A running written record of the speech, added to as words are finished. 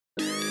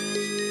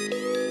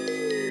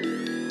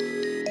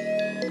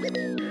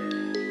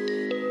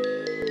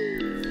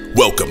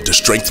Welcome to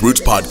Strength Roots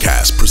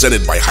Podcast,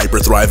 presented by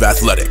Hyperthrive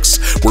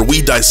Athletics, where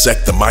we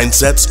dissect the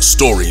mindsets,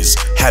 stories,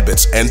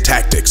 habits, and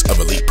tactics of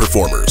elite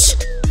performers.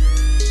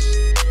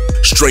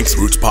 Strength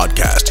Roots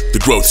Podcast, the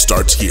growth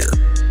starts here.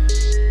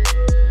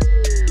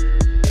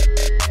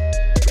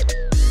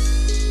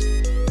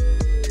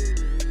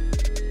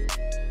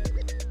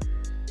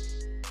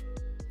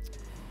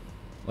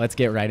 Let's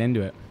get right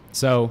into it.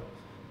 So,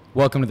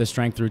 welcome to the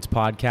Strength Roots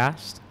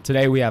Podcast.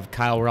 Today we have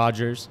Kyle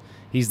Rogers.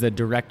 He's the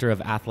Director of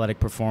Athletic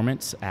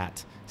Performance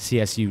at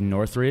CSU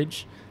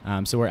Northridge.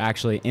 So we're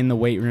actually in the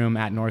weight room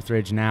at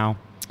Northridge now.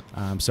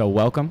 So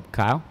welcome,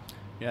 Kyle.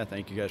 Yeah,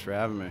 thank you guys for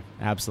having me.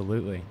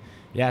 Absolutely.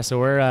 Yeah, so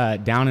we're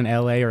down in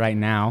LA right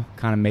now,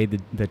 kind of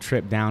made the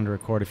trip down to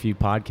record a few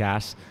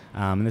podcasts.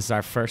 And this is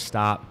our first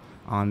stop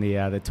on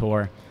the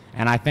tour.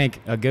 And I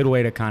think a good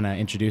way to kind of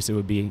introduce it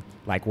would be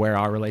like where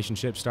our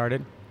relationship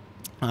started.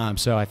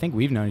 So I think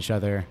we've known each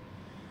other,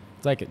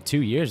 it's like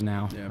 2 years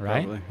now, Yeah,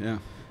 right? probably, yeah.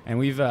 And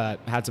we've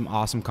had some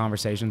awesome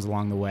conversations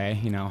along the way,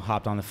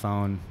 hopped on the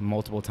phone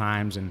multiple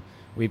times, and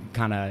we've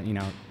kind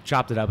of,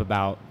 chopped it up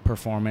about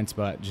performance,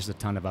 but just a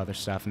ton of other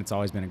stuff. And it's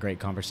always been a great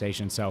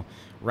conversation. So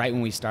right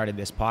when we started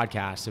this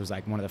podcast, it was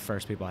like one of the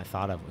first people I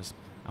thought of was,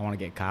 I want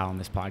to get Kyle on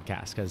this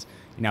podcast because,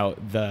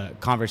 the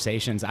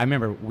conversations, I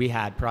remember we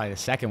had probably the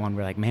second one,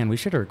 we're like, man, we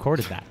should have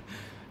recorded that.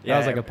 That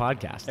was like a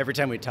podcast. Every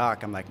time we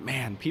talk, I'm like,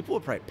 man, people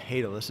would probably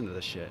pay to listen to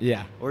this shit.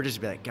 Yeah. Or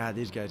just be like, God,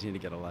 these guys need to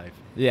get a life.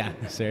 Yeah,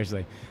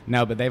 seriously.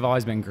 No, but they've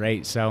always been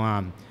great. So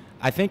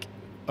I think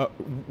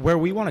where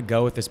we want to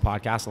go with this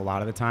podcast a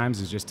lot of the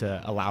times is just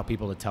to allow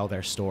people to tell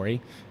their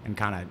story and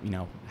kind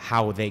of,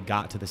 how they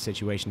got to the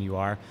situation you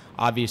are.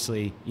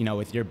 Obviously,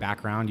 with your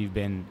background, you've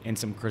been in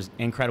some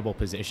incredible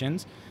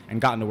positions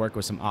and gotten to work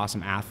with some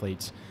awesome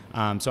athletes.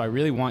 So I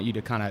really want you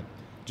to kind of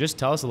just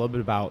tell us a little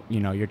bit about,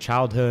 your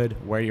childhood,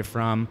 where you're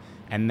from,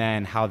 and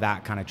then how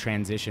that kind of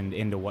transitioned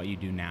into what you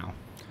do now.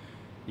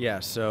 Yeah,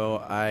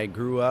 so I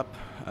grew up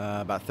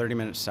about 30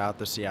 minutes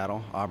south of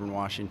Seattle, Auburn,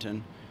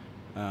 Washington.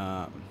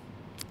 I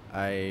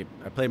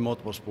played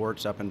multiple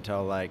sports up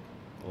until like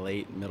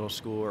late middle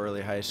school,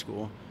 early high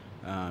school,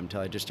 until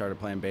I just started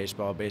playing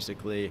baseball.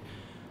 Basically,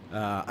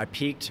 I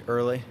peaked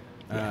early,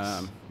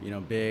 Yes.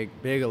 big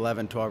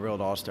 11, 12-year-old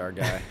all-star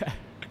guy.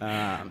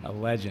 A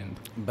legend.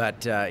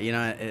 But,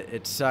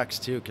 it sucks,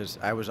 too, because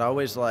I was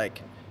always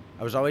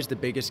the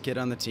biggest kid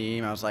on the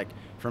team. I was,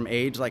 from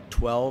age,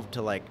 12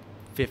 to,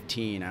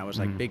 15, I was,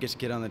 biggest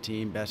kid on the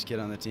team, best kid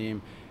on the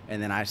team.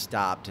 And then I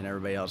stopped, and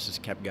everybody else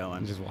just kept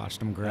going. Just watched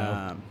them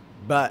grow.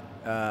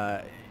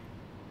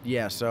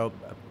 So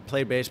I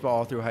played baseball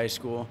all through high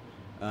school.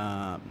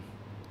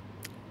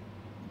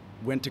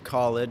 Went to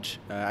college.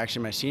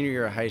 Actually, my senior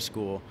year of high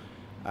school,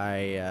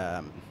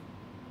 I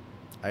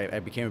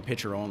became a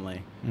pitcher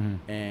only.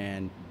 Mm-hmm.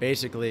 And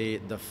basically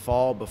the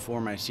fall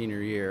before my senior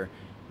year,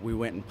 we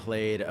went and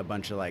played a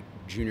bunch of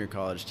junior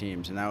college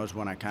teams. And that was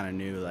when I kind of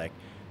knew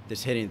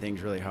this hitting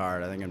thing's really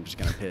hard. I think I'm just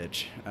going to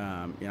pitch.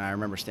 I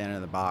remember standing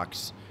in the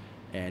box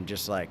and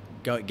just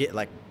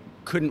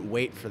couldn't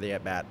wait for the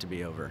at bat to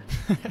be over.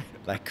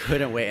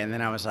 Couldn't wait. And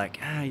then I was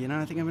like, I think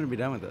I'm going to be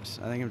done with this.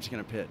 I think I'm just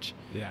going to pitch.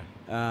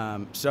 Yeah.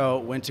 So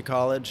went to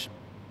college.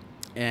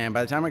 And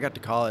by the time I got to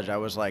college, I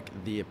was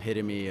the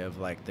epitome of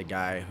the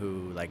guy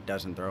who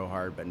doesn't throw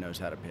hard but knows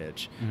how to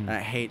pitch. Mm-hmm. And I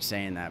hate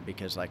saying that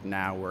because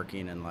now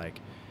working in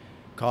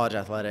college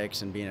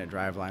athletics and being at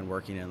Driveline,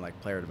 working in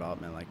player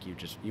development,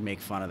 you make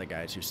fun of the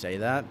guys who say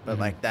that, but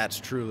mm-hmm. That's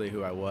truly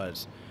who I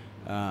was.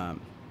 And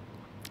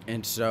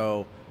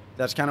so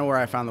that's kind of where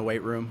I found the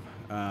weight room.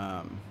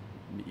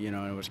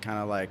 It was kind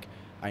of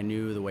I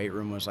knew the weight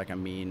room was a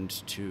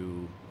means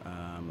to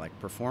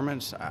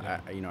performance.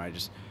 Yeah.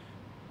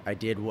 I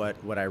did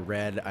what I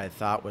read I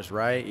thought was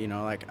right.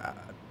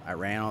 I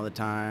ran all the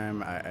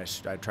time. I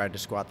tried to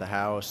squat the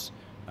house.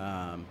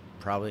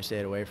 Probably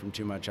stayed away from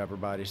too much upper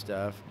body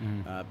stuff.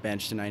 Mm-hmm.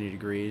 Bench to 90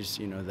 degrees,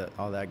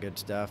 all that good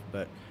stuff.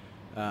 But,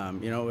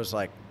 it was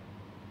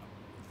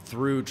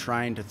through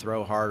trying to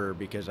throw harder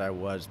because I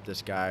was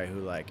this guy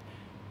who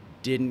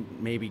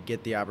didn't maybe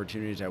get the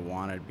opportunities I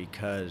wanted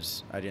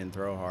because I didn't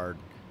throw hard.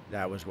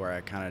 That was where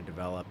I kind of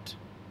developed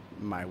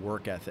my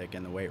work ethic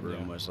in the weight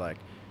room. Yeah. Was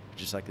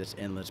just this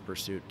endless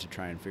pursuit to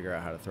try and figure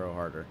out how to throw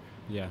harder.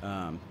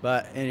 Yeah.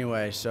 But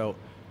anyway, so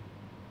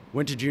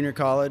went to junior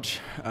college,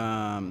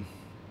 got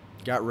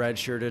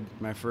redshirted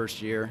my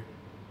first year.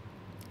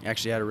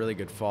 Actually had a really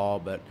good fall,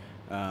 but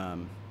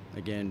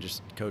again,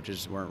 just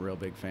coaches weren't real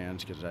big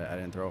fans because I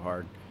didn't throw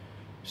hard.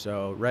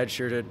 So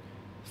redshirted.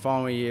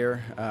 Following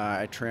year,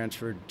 I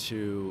transferred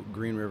to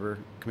Green River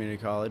Community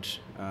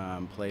College,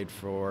 played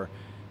for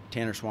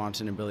Tanner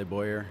Swanson and Billy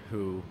Boyer,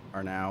 who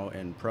are now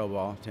in pro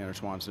ball. Tanner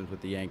Swanson's with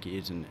the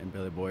Yankees and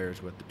Billy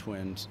Boyer's with the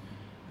Twins.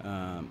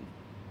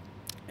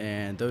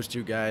 And those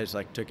two guys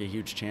took a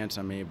huge chance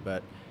on me,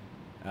 but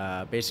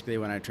basically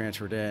when I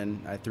transferred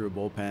in, I threw a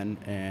bullpen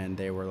and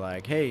they were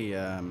like, hey,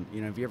 have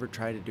you ever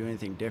tried to do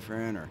anything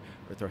different or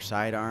throw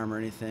sidearm or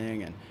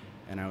anything?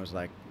 And I was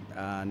like,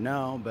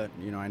 No, but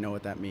I know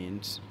what that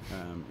means.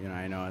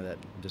 I know that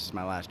this is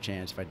my last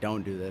chance. If I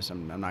don't do this,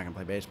 I'm not going to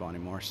play baseball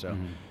anymore. So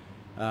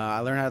I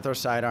learned how to throw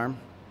sidearm,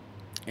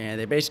 and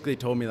they basically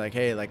told me like,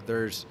 hey, like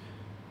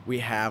we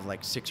have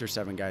like 6 or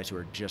 7 guys who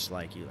are just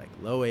like you, like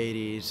low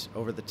 80s,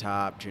 over the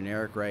top,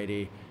 generic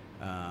righty.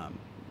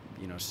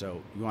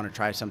 So you want to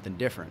try something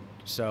different.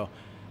 So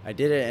I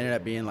did it. Ended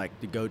up being like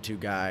the go-to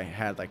guy.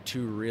 Had like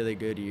 2 really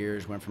good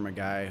years. Went from a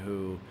guy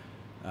who,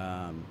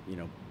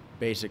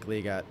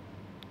 basically got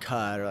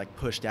cut or like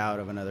pushed out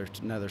of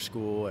another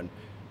school, and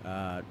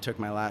took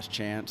my last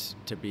chance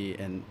to be,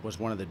 and was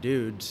one of the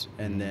dudes,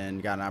 and then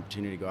got an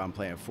opportunity to go out and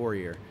play a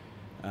 4-year.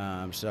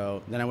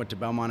 So then I went to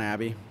Belmont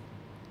Abbey,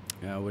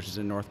 which is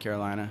in North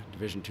Carolina,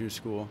 Division II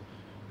school.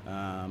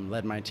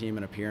 Led my team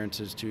in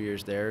appearances 2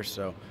 years there.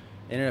 So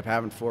ended up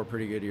having 4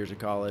 pretty good years of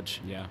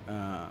college. Yeah.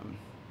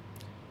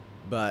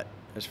 But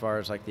as far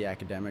as like the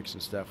academics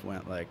and stuff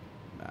went, like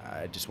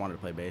I just wanted to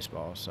play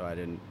baseball, so I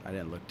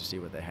didn't look to see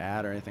what they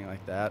had or anything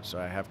like that. So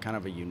I have kind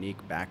of a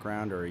unique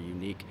background, or a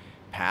unique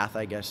path,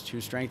 I guess, to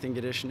strength and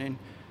conditioning.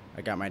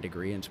 I got my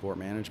degree in sport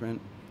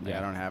management. Yeah.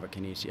 I don't have a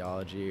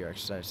kinesiology or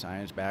exercise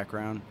science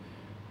background,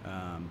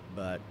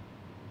 but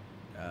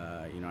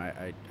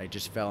I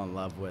just fell in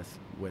love with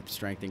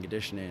strength and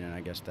conditioning, and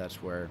I guess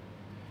that's where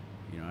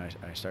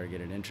I started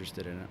getting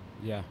interested in it.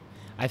 Yeah.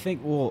 I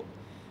think,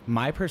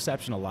 my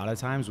perception a lot of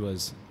times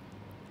was,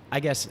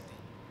 I guess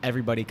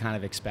everybody kind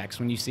of expects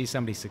when you see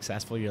somebody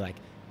successful, you're like,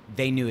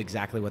 they knew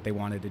exactly what they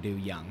wanted to do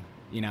young,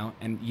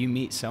 and you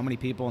meet so many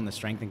people in the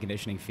strength and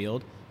conditioning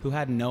field who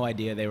had no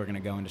idea they were going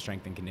to go into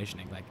strength and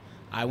conditioning. Like,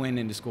 I went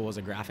into school as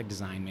a graphic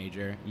design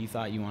major. You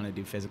thought you wanted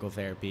to do physical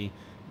therapy.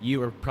 You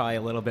were probably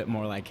a little bit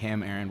more like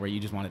him, Aaron, where you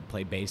just wanted to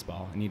play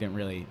baseball and you didn't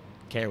really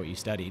care what you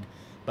studied.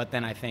 But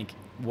then I think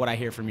what I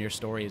hear from your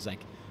story is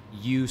like,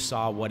 you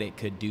saw what it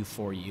could do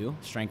for you,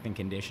 strength and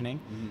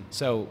conditioning.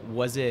 So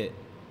was it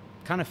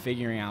kind of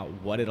figuring out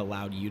what it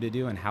allowed you to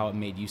do and how it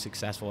made you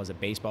successful as a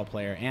baseball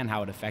player, and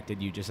how it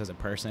affected you just as a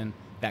person,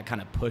 that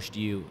kind of pushed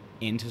you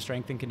into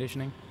strength and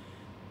conditioning?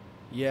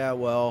 Yeah,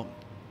 well,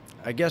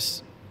 I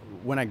guess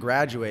when I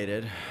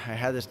graduated, I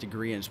had this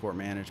degree in sport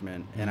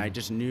management, and I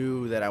just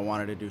knew that I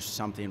wanted to do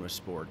something with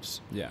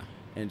sports. Yeah.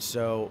 And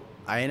so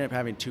I ended up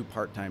having 2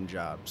 part-time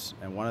jobs,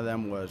 and one of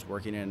them was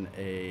working in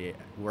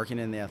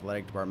the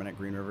athletic department at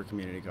Green River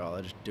Community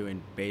College,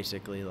 doing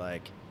basically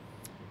like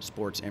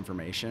sports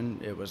information.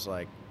 It was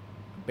like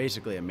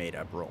basically a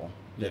made-up role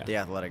that the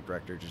athletic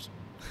director just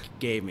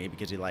gave me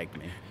because he liked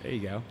me. There you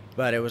go.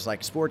 But it was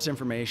like sports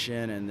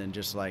information, and then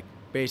just like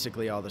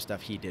basically all the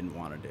stuff he didn't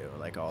want to do,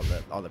 like all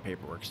the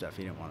paperwork stuff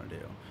he didn't want to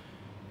do.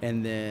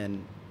 And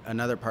then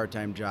another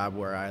part-time job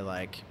where I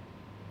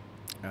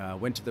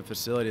went to the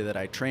facility that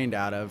I trained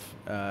out of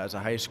as a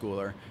high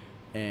schooler,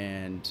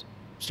 and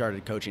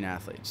started coaching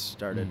athletes.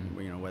 Started,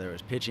 whether it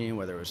was pitching,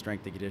 whether it was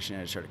strength and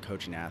conditioning, I started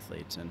coaching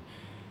athletes. And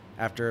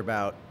after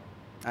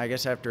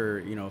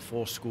a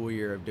full school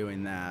year of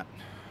doing that,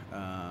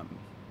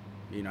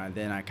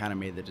 then I kind of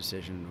made the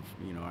decision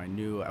of, I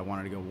knew I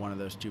wanted to go one of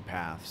those 2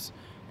 paths.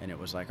 And it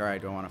was like, all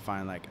right, do I want to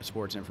find like a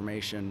sports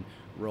information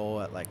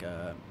role at like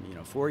a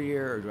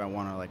 4-year, or do I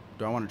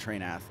want to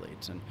train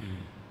athletes? And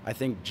I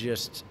think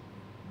just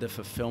the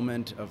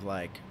fulfillment of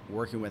like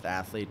working with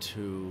athletes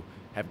who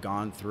have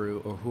gone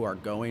through, or who are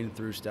going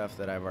through stuff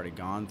that I've already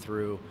gone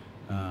through,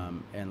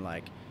 and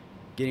like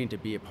getting to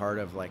be a part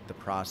of like the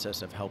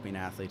process of helping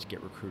athletes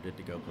get recruited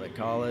to go play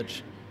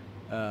college,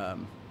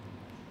 and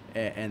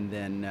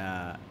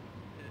then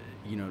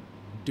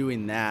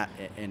doing that,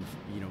 and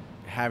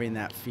having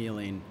that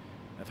feeling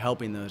of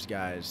helping those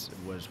guys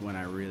was when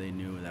I really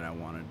knew that I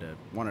wanted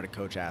to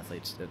coach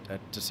athletes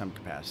to some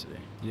capacity.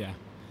 Yeah.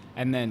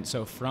 And then,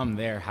 so from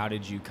there, how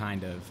did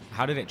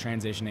it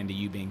transition into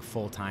you being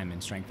full-time in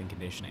strength and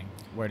conditioning?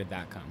 Where did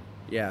that come?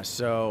 Yeah,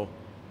 so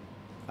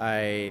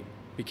I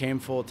became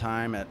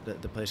full-time at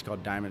the place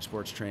called Diamond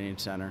Sports Training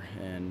Center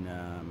in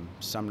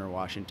Sumner,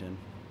 Washington.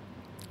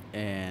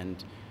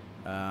 And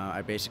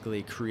I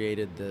basically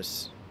created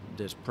this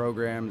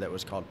program that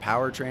was called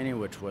Power Training,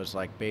 which was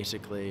like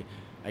basically,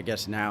 I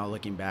guess now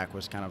looking back,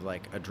 was kind of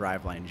like a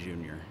Driveline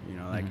junior.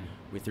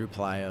 We threw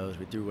plyos,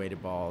 we threw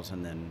weighted balls,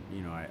 and then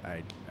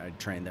I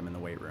trained them in the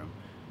weight room.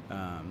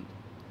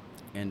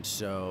 And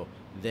so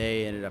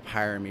they ended up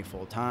hiring me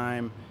full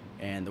time,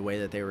 and the way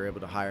that they were able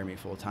to hire me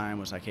full time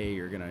was like, hey,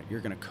 you're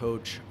gonna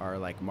coach our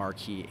like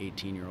marquee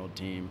 18-year-old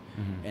team,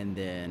 and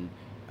then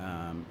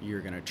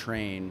you're gonna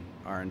train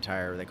our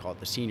entire, they call it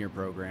the senior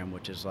program,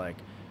 which is like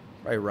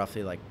probably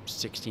roughly like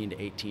 16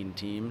 to 18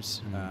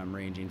 teams,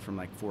 ranging from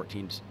like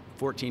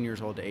 14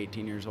 years old to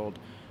 18 years old.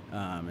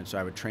 And so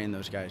I would train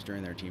those guys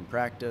during their team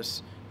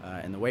practice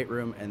in the weight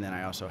room, and then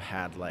I also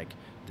had like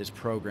this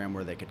program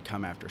where they could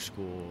come after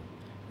school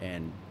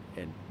and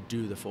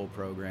do the full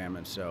program.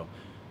 And so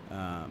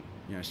I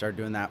started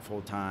doing that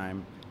full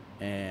time,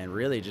 and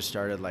really just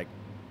started like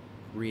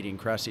reading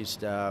Cressy's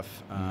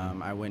stuff.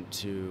 I went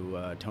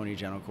to Tony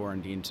Gentilcore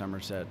and Dean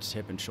Somerset's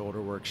hip and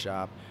shoulder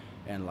workshop,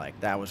 and like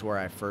that was where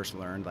I first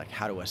learned like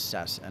how to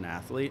assess an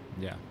athlete.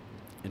 Yeah.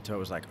 And so I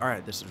was like, all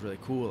right, this is really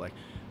cool. Like,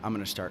 I'm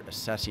going to start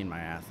assessing my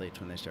athletes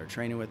when they start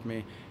training with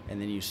me.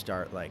 And then you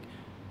start like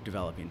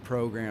developing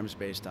programs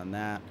based on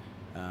that.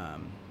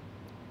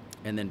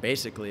 And then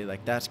basically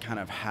like that's kind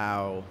of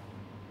how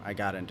I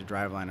got into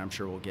Driveline. I'm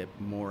sure we'll get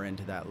more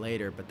into that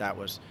later, but that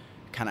was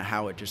kind of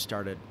how it just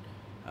started,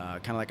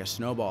 kind of like a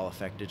snowball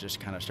effect. It just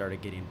kind of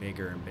started getting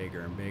bigger and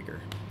bigger and bigger.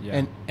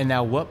 Yeah. And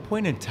now what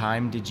point in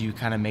time did you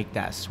kind of make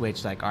that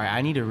switch? Like, all right,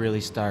 I need to really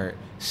start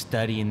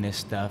studying this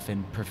stuff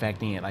and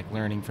perfecting it, like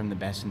learning from the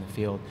best in the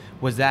field.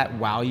 Was that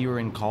while you were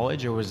in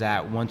college, or was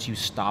that once you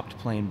stopped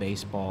playing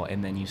baseball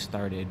and then you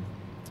started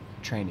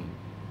training?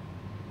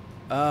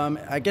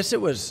 I guess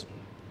it was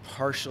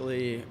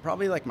partially,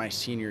 probably like my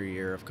senior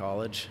year of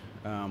college,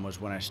 was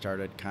when I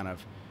started kind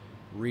of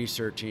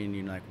researching,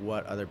 you know, like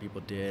what other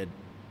people did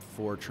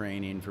for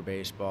training for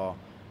baseball,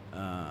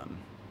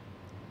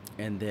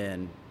 and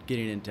then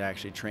getting into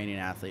actually training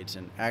athletes.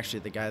 And actually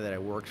the guy that I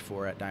worked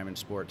for at Diamond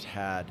Sports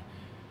had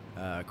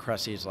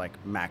Crussey's like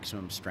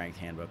maximum strength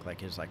handbook,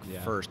 like his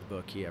first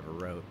book he ever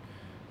wrote.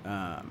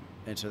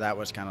 And so that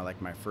was kind of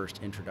like my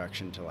first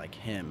introduction to like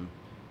him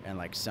and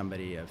like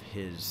somebody of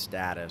his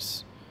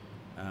status.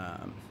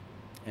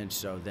 And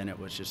so then it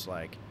was just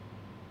like,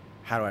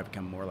 how do I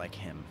become more like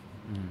him?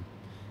 Mm-hmm.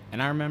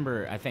 And I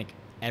remember, I think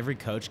every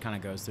coach kind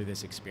of goes through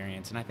this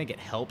experience, and I think it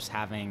helps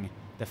having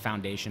the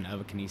foundation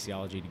of a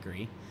kinesiology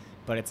degree.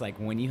 But it's like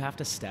when you have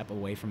to step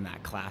away from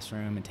that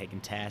classroom and taking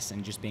tests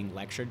and just being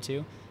lectured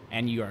to,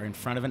 and you are in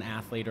front of an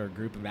athlete or a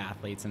group of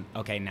athletes, and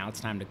okay, now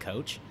it's time to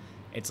coach.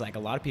 It's like a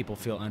lot of people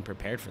feel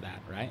unprepared for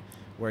that, right?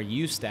 Where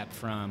you step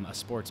from a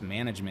sports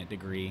management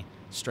degree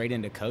straight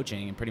into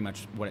coaching and pretty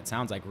much what it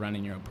sounds like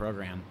running your own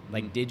program.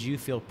 Like, did you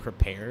feel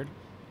prepared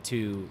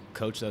to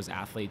coach those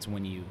athletes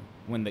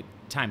when the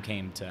time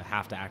came to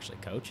have to actually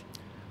coach?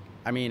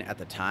 I mean, at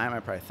the time, I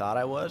probably thought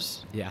I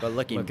was. Yeah. But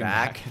looking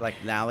back,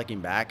 like now looking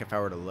back, if I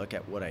were to look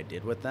at what I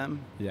did with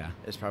them, yeah,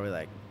 it's probably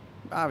like,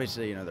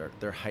 obviously, you know,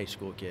 they're high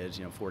school kids,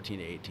 you know, 14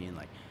 to 18.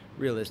 Like,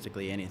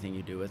 realistically, anything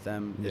you do with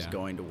them is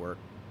going to work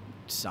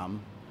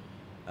some.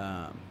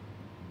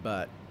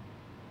 But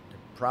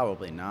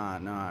probably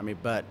not. No, I mean,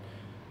 but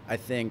I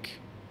think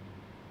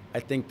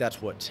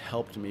that's what's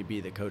helped me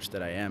be the coach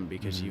that I am,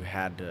 because I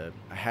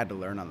had to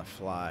learn on the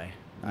fly.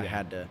 Yeah.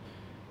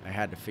 I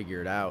had to figure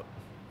it out.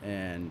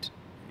 And,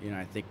 you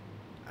know,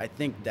 I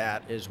think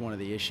that is one of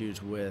the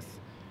issues with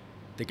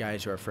the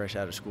guys who are fresh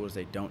out of school, is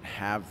they don't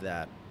have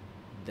that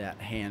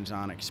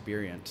hands-on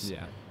experience.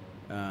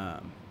 Yeah.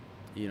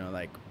 You know,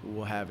 like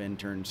we'll have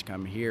interns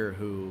come here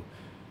who,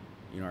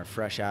 you know, are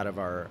fresh out of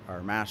our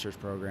master's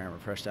program or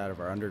fresh out of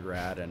our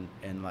undergrad,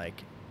 and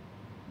like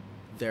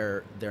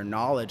their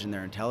knowledge and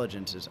their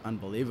intelligence is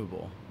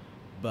unbelievable,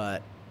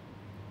 but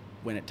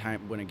when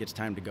it gets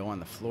time to go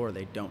on the floor,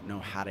 they don't know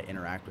how to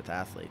interact with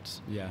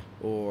athletes. Yeah.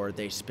 Or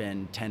they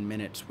spend 10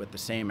 minutes with the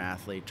same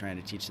athlete trying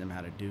to teach them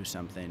how to do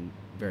something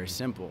very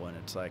simple, and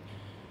it's like,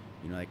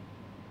 you know, like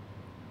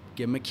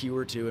give them a cue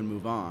or two and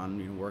move on.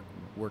 You know,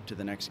 work to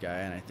the next guy,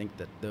 and I think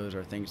that those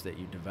are things that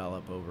you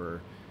develop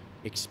over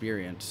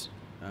experience.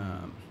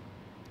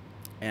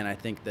 And I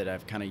think that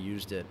I've kind of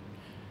used it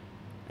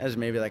as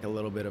maybe like a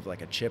little bit of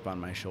like a chip on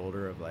my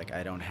shoulder of like,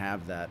 I don't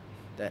have that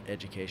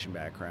education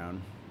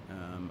background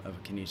of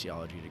a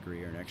kinesiology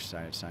degree or an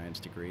exercise science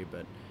degree,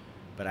 but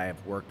I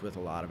have worked with a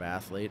lot of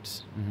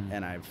athletes,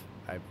 and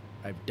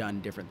I've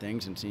done different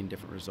things and seen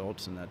different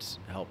results, and that's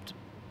helped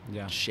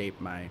shape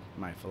my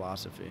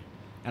philosophy.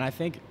 And I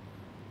think,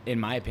 in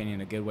my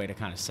opinion, a good way to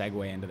kind of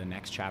segue into the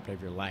next chapter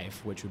of your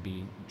life, which would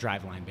be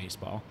Driveline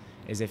Baseball,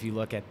 is if you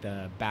look at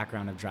the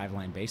background of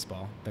Driveline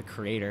Baseball, the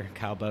creator,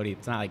 Kyle Bodie,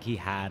 it's not like he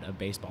had a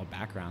baseball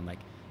background. Like,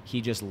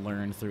 he just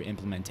learned through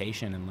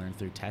implementation and learned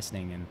through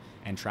testing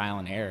and trial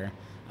and error.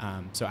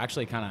 So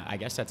actually I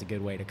guess that's a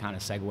good way to kind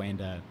of segue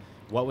into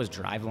what was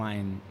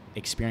Driveline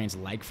experience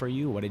like for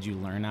you? What did you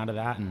learn out of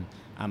that? And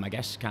I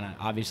guess kind of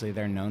obviously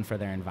they're known for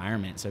their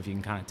environment, so if you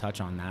can kind of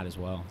touch on that as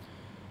well.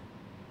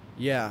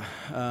 Yeah,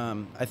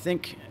 I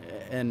think,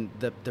 and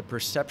the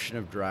perception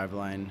of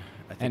Driveline,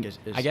 I think is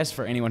I guess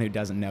for anyone who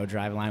doesn't know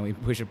Driveline,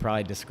 we should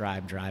probably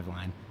describe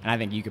Driveline, and I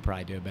think you could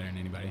probably do it better than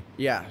anybody.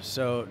 Yeah,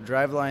 so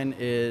Driveline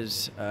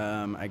is,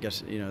 I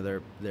guess, you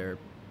know,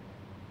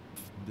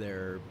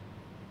 their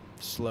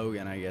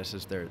slogan, I guess,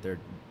 is they're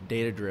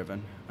data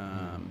driven.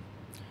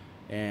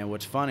 And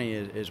what's funny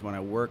is when I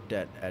worked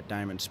at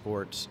Diamond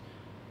Sports,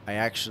 I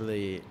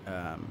actually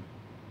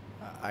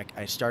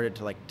I started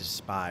to like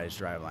despise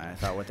Driveline. I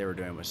thought what they were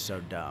doing was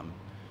so dumb.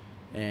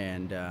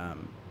 And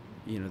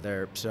you know,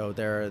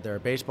 they're a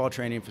baseball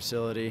training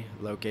facility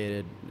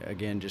located,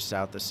 again, just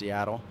south of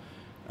Seattle.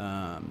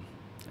 I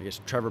guess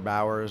Trevor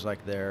Bauer is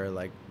like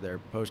their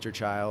poster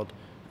child.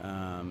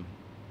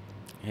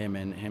 Him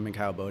and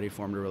Kyle Bodie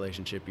formed a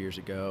relationship years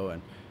ago,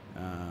 and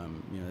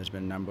you know, there's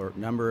been a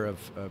number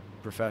of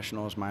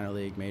professionals, minor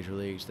league, major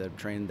leagues, that have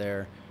trained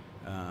there.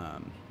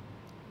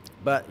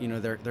 But you know,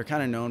 they're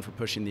kind of known for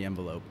pushing the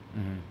envelope,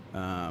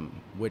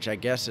 which I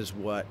guess is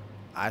what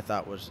I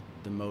thought was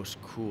the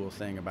most cool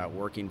thing about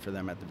working for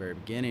them at the very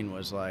beginning,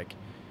 was like,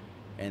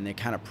 and they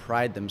kind of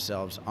pride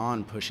themselves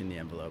on pushing the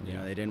envelope. You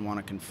know, they didn't want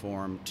to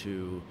conform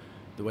to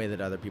the way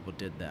that other people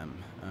did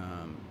them.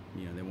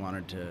 You know, they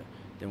wanted to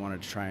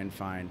try and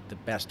find the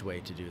best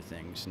way to do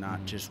things,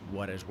 not just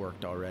what has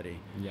worked already.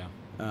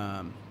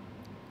 Yeah.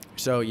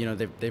 So, you know,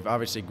 they've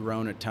obviously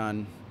grown a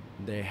ton.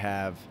 They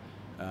have,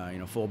 you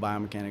know, full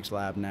biomechanics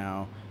lab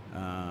now.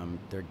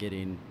 They're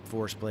getting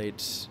force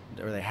plates,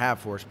 or they have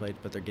force plates,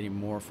 but they're getting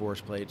more force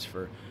plates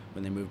for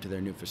when they move to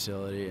their new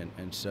facility.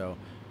 And so,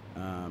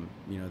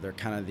 you know, they're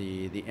kind of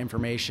the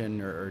information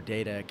or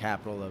data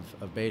capital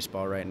of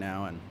baseball right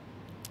now,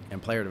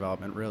 and player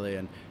development, really.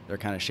 And they're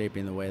kind of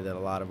shaping the way that a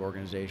lot of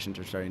organizations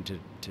are starting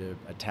to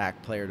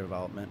attack player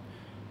development.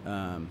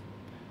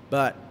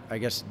 But I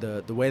guess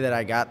the way that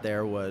I got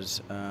there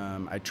was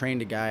I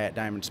trained a guy at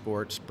Diamond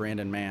Sports,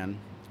 Brandon Mann,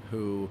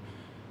 who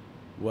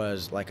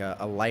was like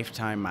a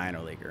lifetime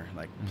minor leaguer.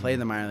 Like played in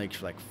the minor leagues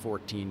for like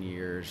 14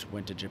 years,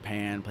 went to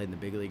Japan, played in the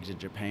big leagues in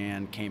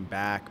Japan, came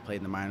back, played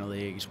in the minor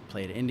leagues,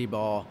 played indie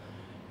ball,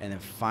 and then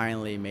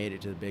finally made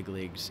it to the big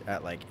leagues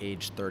at like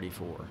age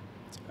 34.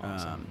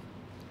 That's awesome.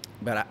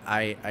 But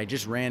I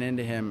just ran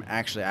into him.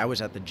 Actually, I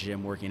was at the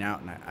gym working out,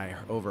 and I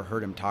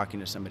overheard him talking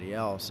to somebody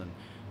else, and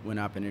went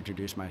up and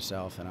introduced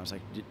myself. And I was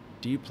like,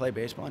 "Do you play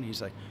baseball?" And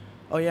he's like,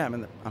 "Oh yeah,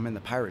 I'm in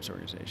the Pirates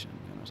organization."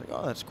 And I was like,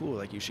 "Oh, that's cool.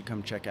 Like, you should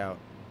come check out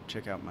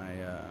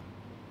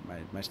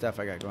my stuff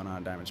I got going on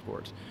at Diamond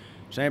Sports."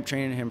 So I ended up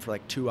training him for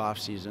like 2 off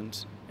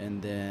seasons,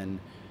 and then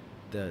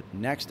the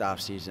next off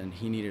season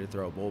he needed to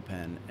throw a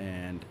bullpen,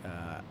 and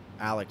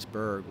Alex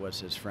Berg was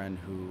his friend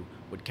who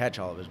would catch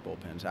all of his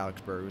bullpens.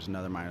 Alex Berg was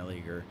another minor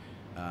leaguer,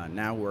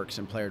 now works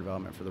in player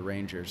development for the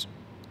Rangers.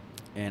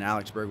 And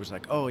Alex Berg was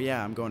like, "Oh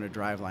yeah, I'm going to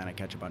Driveline. I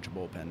catch a bunch of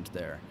bullpens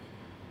there."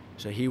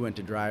 So he went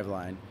to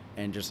Driveline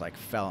and just like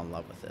fell in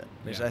love with it.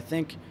 Because I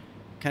think,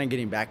 kind of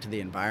getting back to the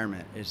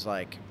environment, is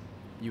like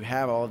you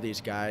have all of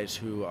these guys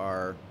who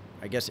are,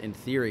 I guess in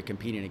theory,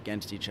 competing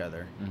against each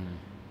other,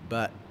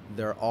 but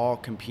they're all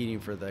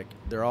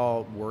they're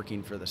all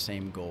working for the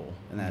same goal,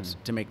 and that's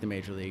to make the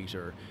major leagues,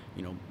 or,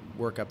 you know,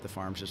 work up the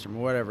farm system,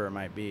 or whatever it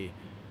might be.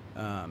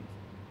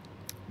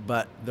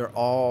 But they're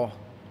all,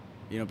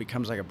 you know,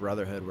 becomes like a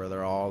brotherhood where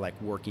they're all like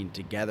working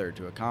together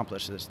to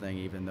accomplish this thing,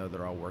 even though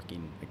they're all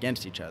working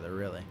against each other,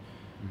 really.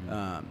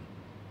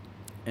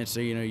 And so,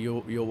 you know,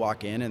 you'll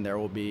walk in, and there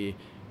will be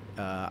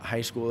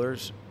high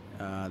schoolers,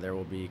 there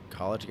will be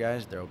college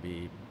guys, there will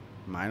be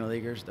minor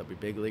leaguers, there'll be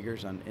big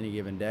leaguers on any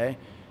given day,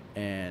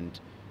 and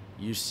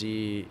you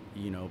see,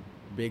 you know,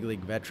 big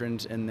league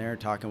veterans in there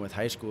talking with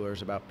high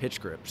schoolers about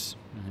pitch grips,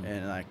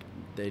 and like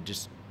they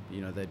just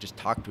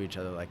talk to each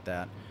other like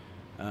that.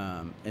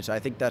 And so I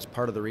think that's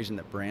part of the reason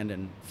that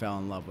Brandon fell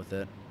in love with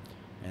it.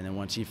 And then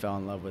once he fell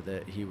in love with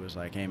it, he was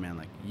like, "Hey man,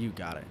 like, you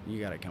got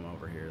to come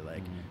over here.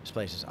 Like, this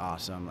place is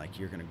awesome. Like,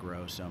 you're going to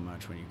grow so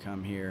much when you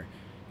come here."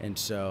 And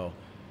so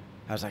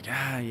I was like,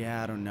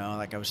 yeah, I don't know.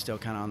 Like, I was still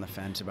kind of on the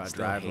fence about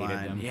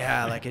Driveline.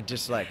 Yeah. Like, it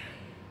just like,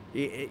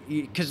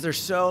 because they're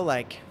so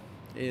like,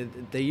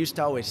 they used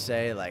to always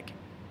say like,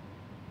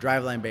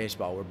 "Driveline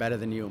Baseball, we're better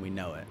than you and we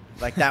know it."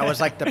 Like, that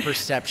was like the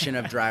perception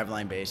of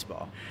Driveline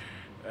Baseball.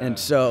 And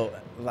so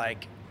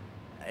like,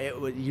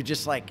 you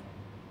just like,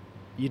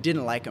 you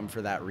didn't like them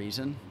for that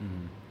reason.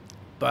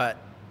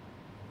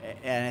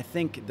 And I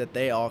think that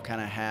they all kind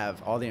of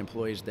have, all the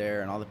employees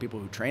there and all the people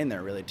who train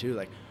there really too,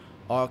 like,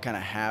 all kind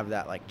of have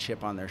that like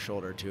chip on their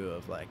shoulder too,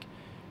 of like,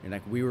 you know,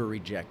 like, we were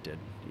rejected,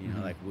 you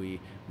know, like we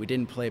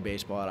didn't play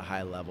baseball at a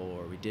high level,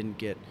 or we didn't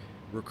get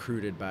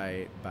recruited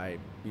by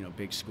you know,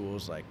 big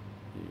schools like,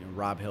 you know,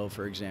 Rob Hill,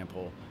 for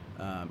example,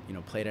 you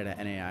know, played at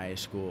an NAIA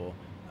school.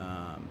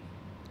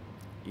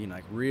 You know,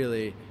 like,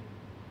 really,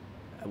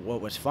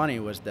 what was funny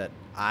was that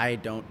I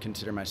don't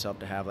consider myself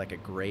to have like a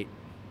great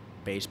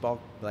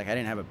baseball, like, I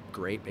didn't have a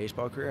great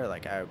baseball career.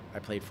 Like, I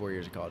played 4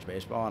 years of college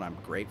baseball, and I'm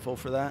grateful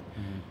for that.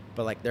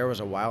 But like, there was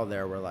a while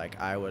there where like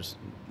I was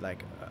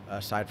like,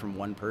 aside from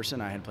one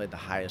person, I had played the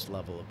highest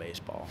level of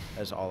baseball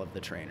as all of the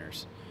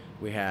trainers.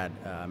 We had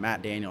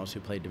Matt Daniels, who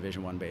played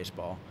Division I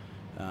baseball,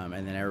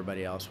 and then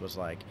everybody else was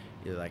like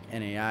either like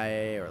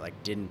NAIA or like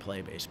didn't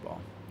play baseball.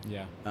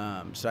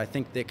 So I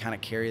think they kind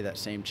of carry that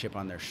same chip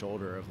on their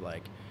shoulder of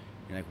like,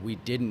 you know, like, we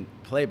didn't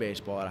play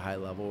baseball at a high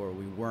level, or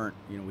we weren't,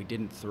 you know, we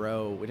didn't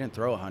throw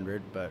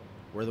 100, but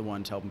we're the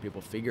ones helping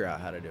people figure out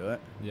how to do it.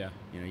 You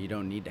know, you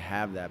don't need to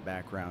have that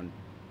background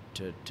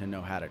to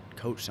know how to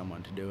coach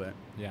someone to do it.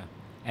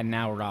 And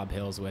now Rob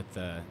Hill's with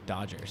the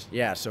Dodgers.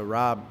 So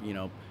Rob, you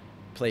know,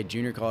 played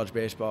junior college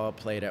baseball,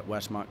 played at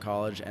Westmont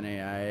College,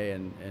 NAIA,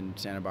 and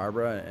Santa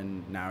Barbara,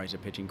 and now he's a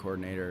pitching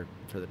coordinator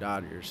for the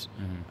Dodgers.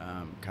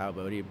 Kyle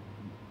Bodie,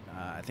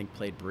 I think,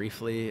 played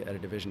briefly at a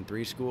Division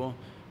III school,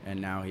 and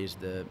now he's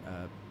the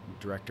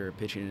director of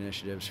pitching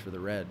initiatives for the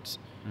Reds.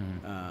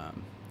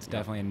 It's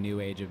definitely a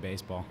new age of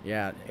baseball.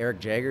 Eric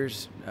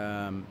Jaggers,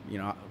 you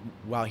know,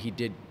 while he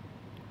did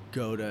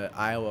go to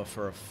Iowa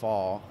for a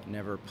fall,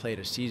 never played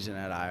a season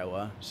at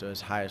Iowa, so his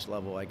highest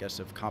level, I guess,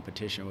 of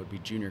competition would be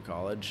junior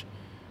college.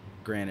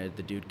 Granted,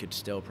 the dude could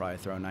still probably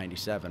throw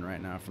 97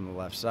 right now from the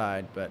left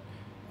side, but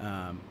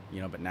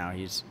But now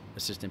he's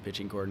assistant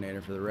pitching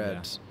coordinator for the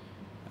Reds.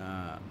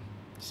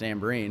 Sam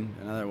Breen,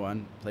 another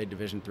one, played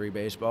Division III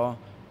baseball,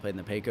 played in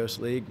the Pecos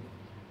League,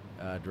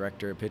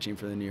 director of pitching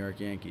for the New York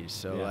Yankees.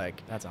 So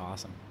that's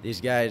awesome.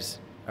 These guys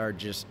are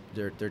just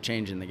they're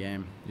changing the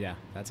game. Yeah,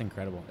 that's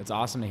incredible. It's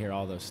awesome to hear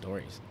all those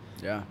stories.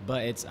 Yeah.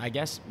 But it's, I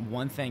guess,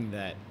 one thing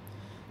that,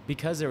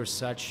 because there was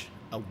such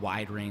a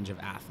wide range of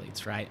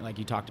athletes, right? Like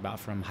you talked about,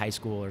 from high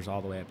schoolers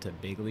all the way up to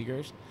big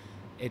leaguers.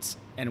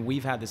 And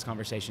we've had this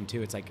conversation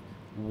too. It's like,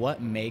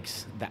 what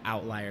makes the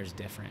outliers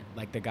different?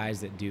 Like the guys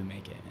that do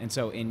make it. And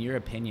so in your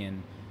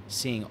opinion,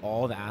 seeing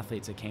all the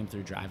athletes that came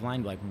through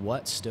Driveline, like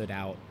what stood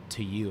out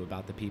to you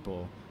about the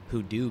people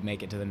who do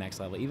make it to the next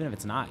level, even if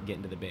it's not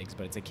getting to the bigs,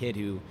 but it's a kid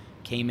who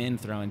came in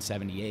throwing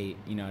 78,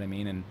 you know what I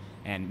mean?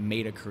 And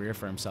made a career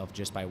for himself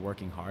just by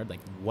working hard. Like,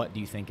 what do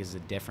you think is the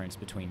difference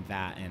between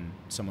that and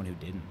someone who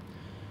didn't?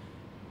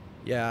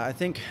 Yeah, I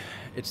think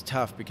it's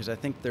tough because I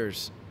think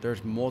there's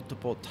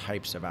multiple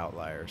types of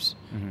outliers.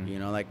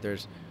 Like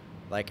there's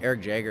like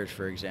Eric Jagers,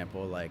 for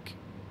example, like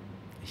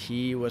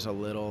he was a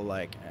little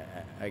like,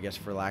 I guess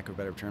for lack of a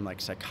better term,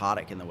 like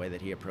psychotic in the way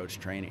that he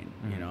approached training.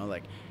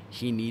 Like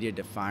he needed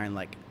to find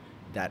like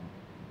that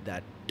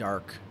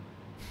dark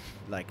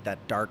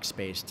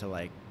space to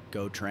like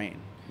go train.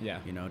 Yeah.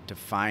 To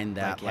find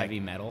that like heavy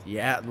metal.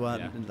 Yeah.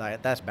 Well,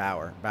 like, that's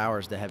Bauer.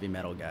 Bauer's the heavy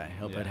metal guy.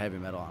 He'll put heavy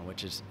metal on,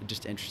 which is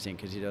just interesting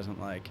because he doesn't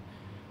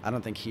I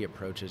don't think he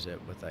approaches it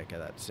with like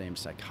that same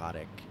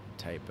psychotic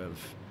type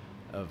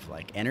of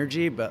like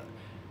energy, but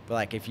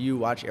like if you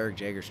watch Eric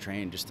Jagers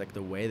train, just like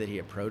the way that he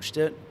approached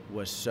it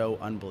was so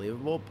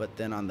unbelievable. But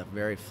then on the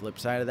very flip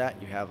side of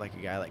that, you have like a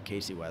guy like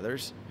Casey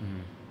Weathers,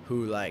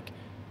 who like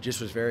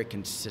just was very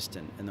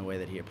consistent in the way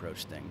that he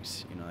approached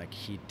things. Like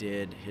he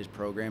did his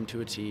program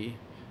to a T,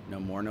 no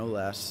more, no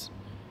less,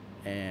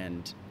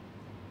 and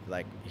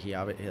like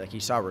he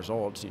saw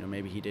results.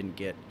 Maybe he didn't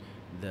get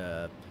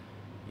the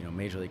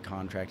major league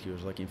contract he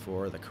was looking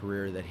for, the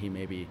career that he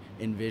maybe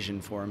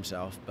envisioned for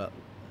himself, but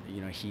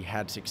he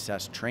had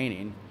success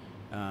training,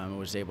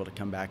 was able to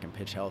come back and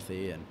pitch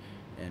healthy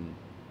and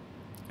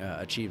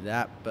achieve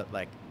that. But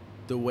like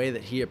the way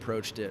that he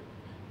approached it,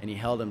 and he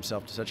held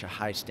himself to such a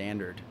high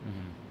standard.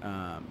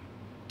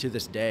 To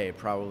this day,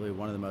 probably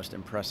one of the most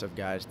impressive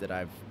guys that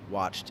I've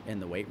watched in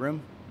the weight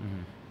room.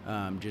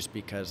 Just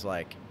because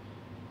like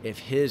if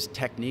his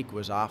technique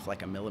was off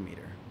like a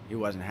millimeter, he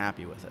wasn't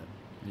happy with it.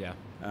 Yeah.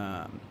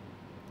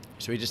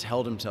 So he just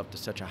held himself to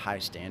such a high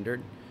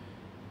standard.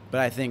 But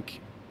I think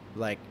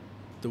like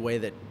the way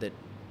that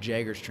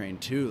Jagers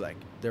trained too, like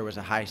there was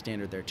a high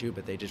standard there too,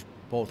 but they just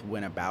both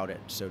went about it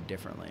so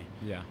differently.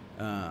 Yeah.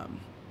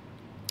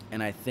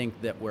 And I think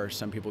that where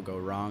some people go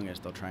wrong is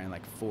they'll try and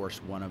like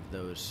force one of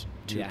those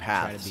two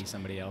paths. Try to be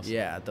somebody else.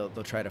 Yeah, they'll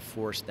try to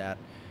force that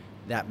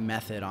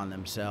method on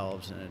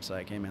themselves, and it's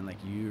like, hey man, like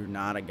you're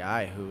not a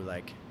guy who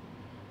like.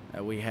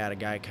 We had a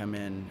guy come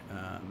in,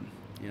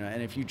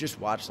 and if you just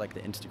watch like the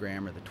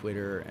Instagram or the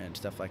Twitter and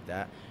stuff like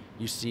that,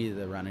 you see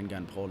the run and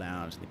gun pull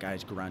downs, the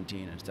guys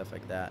grunting and stuff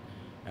like that.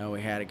 And we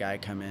had a guy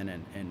come in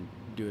and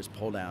do his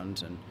pull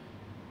downs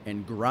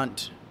and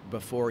grunt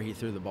before he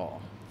threw the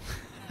ball.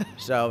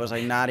 So it was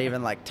like not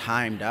even like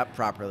timed up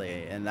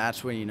properly, and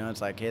that's when it's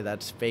like, hey,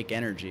 that's fake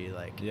energy.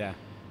 Like,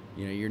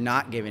 you're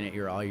not giving it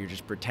your all. You're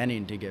just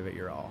pretending to give it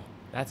your all.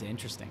 That's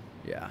interesting.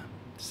 Yeah.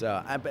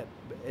 So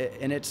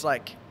and it's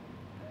like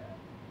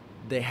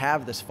they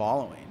have this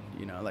following.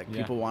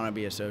 People want to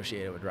be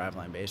associated with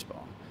Driveline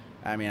Baseball.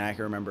 I mean, I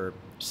can remember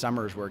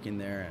summers working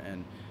there,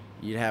 and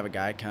you'd have a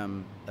guy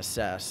come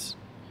assess,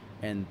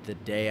 and the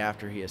day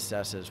after he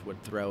assesses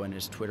would throw in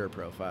his Twitter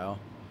profile,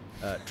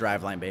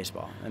 Driveline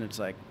Baseball. And it's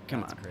like,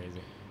 come on. That's crazy.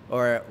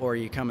 Or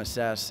you come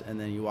assess, and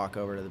then you walk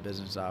over to the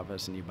business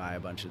office and you buy a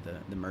bunch of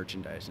the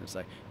merchandise. And it's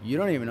like, you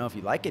don't even know if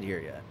you like it here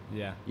yet.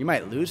 Yeah. You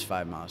might lose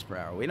 5 miles per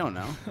hour. We don't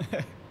know.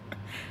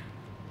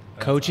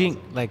 Coaching,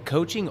 awesome. Like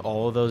coaching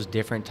all of those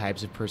different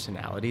types of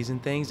personalities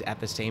and things at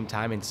the same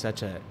time in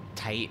such a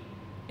tight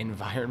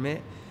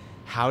environment,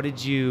 how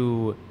did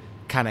you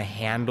kind of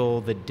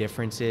handle the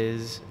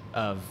differences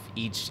of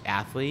each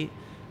athlete?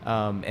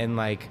 And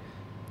like,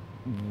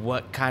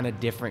 what kind of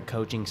different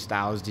coaching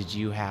styles did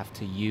you have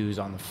to use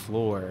on the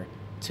floor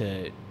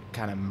to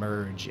kind of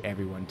merge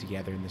everyone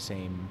together in the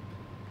same?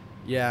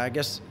 Yeah, I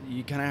guess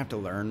you kind of have to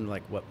learn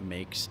like what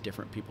makes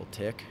different people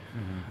tick.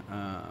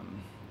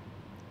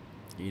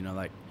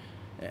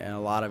 And a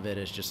lot of it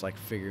is just like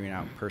figuring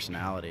out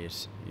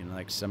personalities.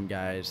 Like some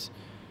guys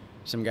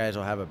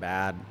will have a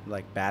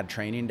bad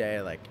training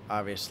day. Like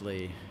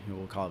obviously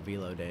we'll call it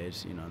velo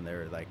days, and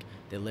they're like,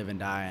 they live and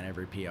die on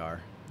every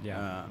PR.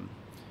 Yeah.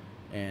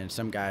 And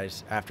some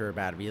guys after a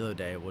bad velo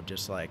day will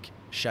just like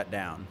shut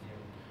down.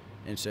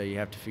 And so you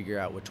have to figure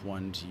out which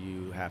ones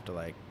you have to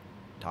like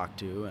talk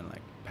to and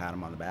like pat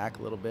them on the back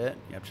a little bit.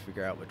 You have to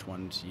figure out which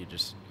ones you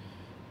just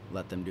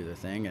let them do their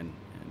thing. And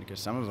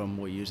because some of them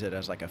will use it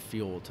as like a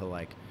fuel to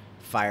like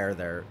fire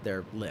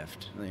their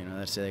lift.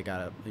 Let's say they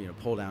got a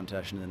pull down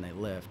session and then they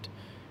lift,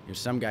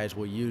 some guys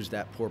will use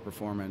that poor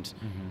performance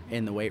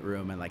in the weight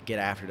room and like get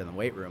after it in the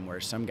weight room,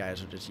 whereas some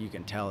guys will just, you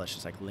can tell it's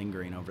just like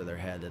lingering over their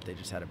head that they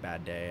just had a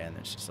bad day, and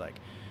it's just like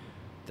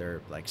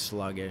they're like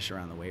sluggish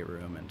around the weight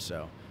room. And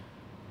so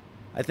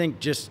I think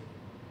just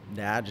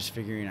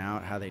figuring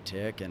out how they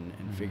tick and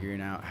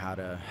figuring out how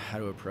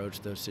to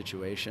approach those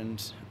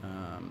situations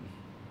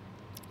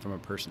from a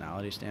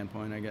personality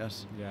standpoint, I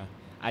guess. Yeah.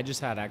 I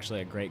just had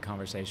actually a great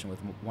conversation with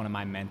one of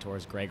my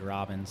mentors, Greg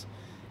Robbins,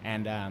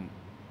 and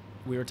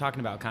we were talking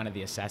about kind of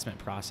the assessment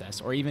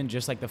process, or even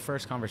just like the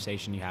first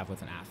conversation you have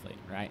with an athlete,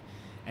 right?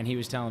 And he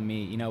was telling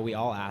me, you know, we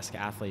all ask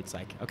athletes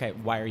like, okay,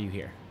 why are you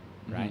here,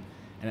 right?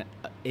 And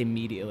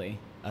immediately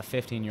a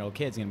 15-year-old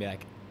kid's gonna be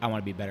like, I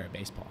want to be better at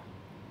baseball,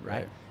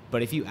 right?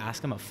 But if you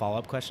ask them a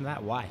follow-up question to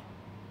that, why?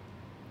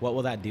 What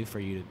will that do for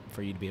you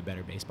to be a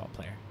better baseball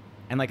player?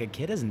 And like a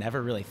kid has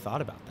never really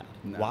thought about that.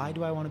 No. Why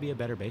do I want to be a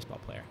better baseball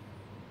player?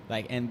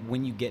 Like, and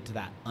when you get to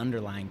that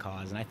underlying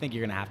cause, and I think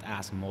you're going to have to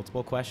ask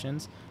multiple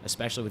questions,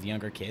 especially with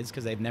younger kids,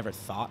 because they've never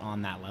thought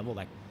on that level.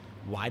 Like,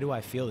 why do I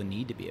feel the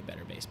need to be a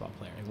better baseball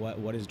player?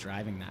 What is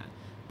driving that?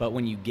 But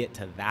when you get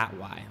to that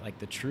why, like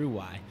the true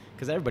why,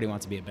 because everybody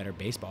wants to be a better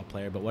baseball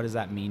player, but what does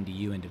that mean to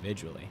you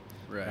individually?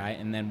 Right?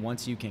 And then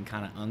once you can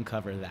kind of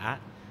uncover that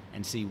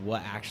and see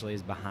what actually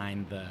is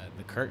behind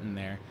the curtain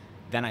there,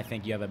 then I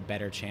think you have a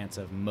better chance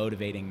of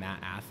motivating that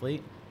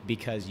athlete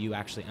because you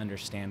actually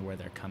understand where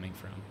they're coming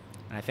from.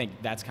 And I think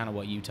that's kind of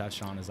what you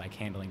touched on, is like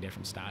handling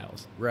different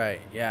styles. Right.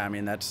 Yeah. I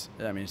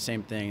mean,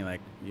 same thing.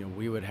 Like, you know,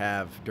 we would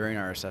have during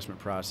our assessment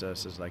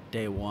process is like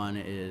day one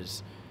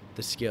is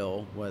the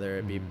skill, whether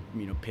it be,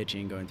 you know,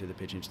 pitching, going through the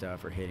pitching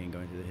stuff, or hitting,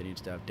 going through the hitting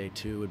stuff. Day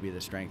two would be the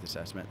strength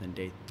assessment. Then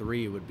day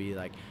three would be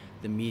like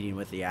the meeting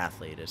with the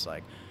athlete. It's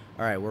like,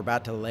 all right, we're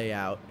about to lay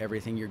out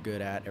everything you're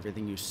good at,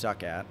 everything you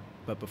suck at.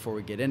 But before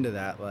we get into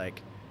that,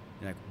 like,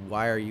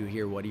 why are you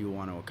here? What do you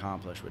want to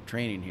accomplish with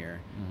training here?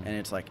 And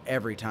it's like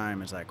every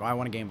time it's like, oh, I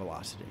want to gain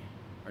velocity.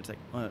 Or it's like,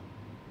 well,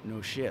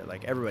 no shit.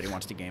 Like everybody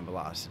wants to gain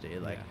velocity.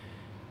 Like,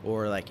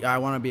 or like, I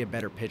want to be a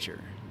better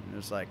pitcher. And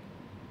it's like,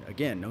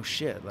 again, no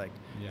shit. Like,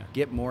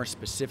 get more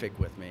specific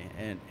with me.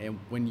 And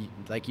when you,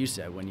 like you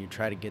said, when you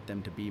try to get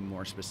them to be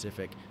more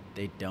specific,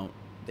 they don't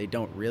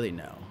really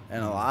know.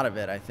 And a lot of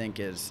it, I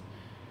think, is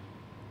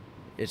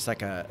it's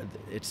like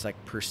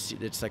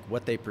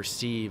what they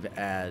perceive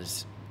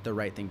as the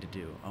right thing to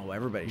do. Oh,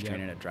 everybody's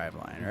training at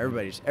Driveline, or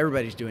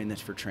everybody's doing this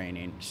for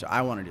training, so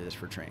I want to do this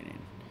for training.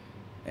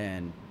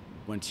 And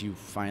once you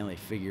finally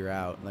figure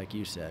out, like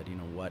you said, you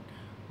know,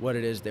 what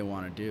it is they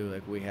want to do.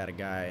 Like, we had a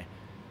guy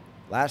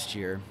last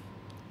year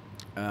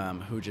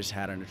who just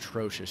had an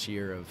atrocious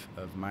year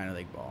of minor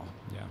league ball.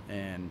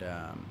 And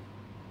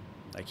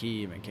like,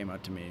 he even came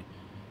up to me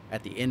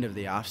at the end of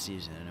the off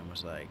season and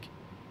was like,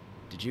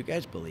 did you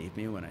guys believe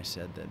me when I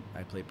said that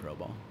I played pro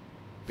ball?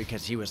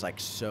 Because he was like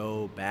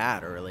so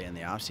bad early in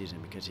the off season,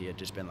 because he had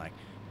just been like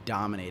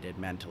dominated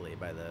mentally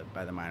by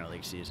the minor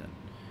league season.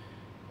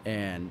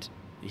 And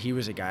he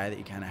was a guy that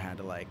you kind of had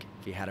to, like,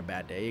 if he had a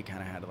bad day, you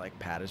kind of had to like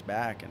pat his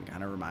back and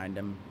kind of remind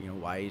him, you know,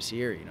 why he's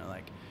here. You know,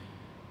 like,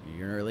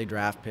 you're an early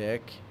draft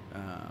pick.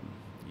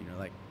 You know,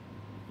 like,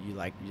 you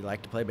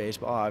like to play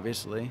baseball,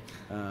 obviously.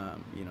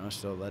 You know,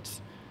 so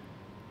let's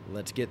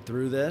get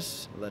through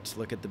this. Let's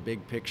look at the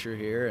big picture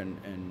here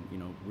and you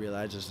know,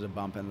 realize this is a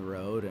bump in the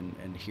road,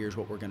 and here's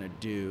what we're going to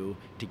do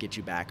to get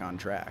you back on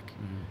track.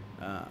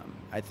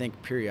 I think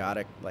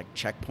periodic, like,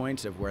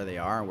 checkpoints of where they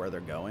are and where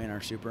they're going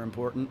are super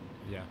important.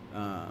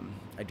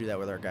 I do that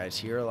with our guys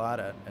here a lot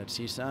at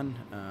CSUN.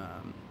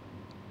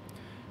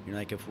 You know,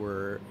 like, if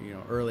we're, you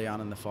know, early on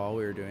in the fall,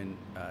 we were doing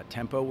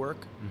tempo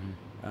work,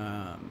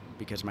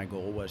 because my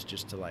goal was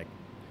just to, like,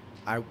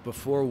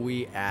 before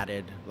we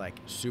added like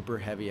super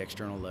heavy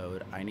external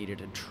load, I needed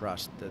to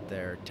trust that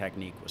their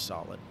technique was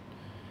solid.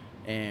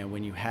 And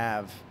when you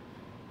have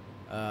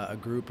a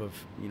group of,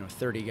 you know,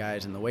 30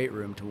 guys in the weight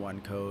room to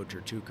one coach or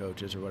two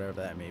coaches or whatever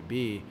that may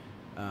be,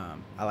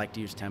 I like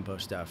to use tempo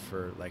stuff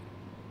for, like,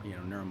 you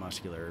know,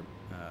 neuromuscular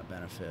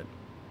benefit.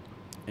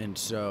 And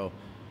so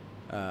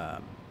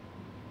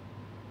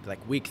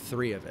like week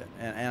 3 of it,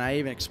 and I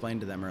even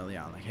explained to them early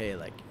on, like, hey,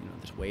 like, you know,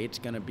 this weight's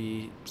gonna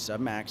be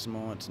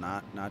sub-maximal. It's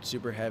not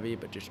super heavy,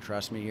 but just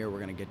trust me here, we're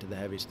gonna get to the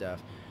heavy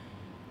stuff.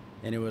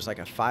 And it was like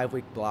a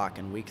 5-week block,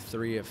 and week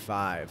 3 of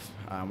 5,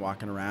 I'm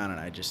walking around and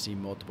I just see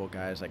multiple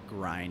guys like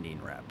grinding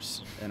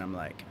reps, and I'm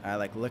like, I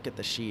like look at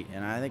the sheet,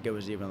 and I think it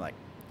was even like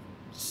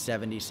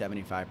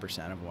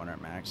 70-75% of 1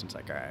 rep max, and it's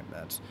like, all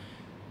right,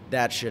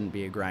 that shouldn't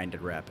be a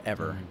grinded rep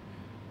ever.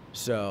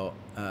 So,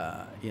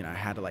 you know, I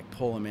had to like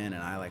pull them in,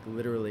 and I like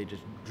literally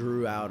just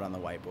drew out on the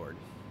whiteboard.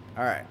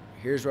 All right,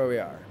 here's where we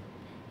are.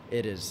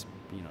 It is,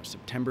 you know,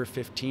 September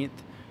 15th.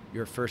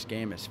 Your first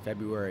game is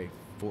February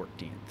 14th.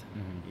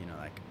 You know,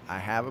 like, I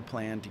have a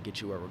plan to get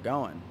you where we're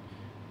going,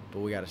 but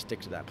we got to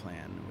stick to that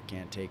plan. We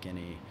can't take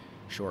any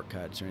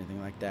shortcuts or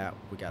anything like that.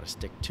 We got to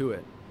stick to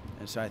it.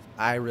 And so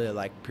I really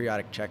like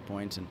periodic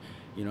checkpoints, and,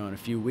 you know, in a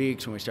few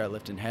weeks when we start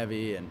lifting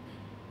heavy and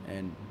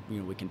you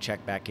know, we can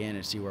check back in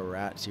and see where we're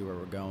at, see where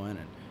we're going.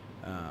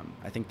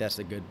 I think that's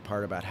the good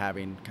part about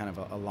having kind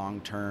of a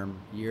long-term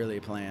yearly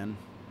plan,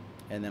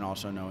 and then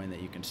also knowing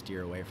that you can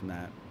steer away from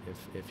that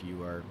if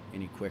you are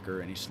any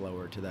quicker, any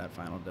slower to that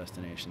final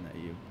destination that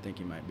you think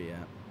you might be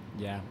at.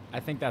 Yeah, I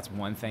think that's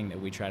one thing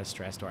that we try to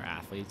stress to our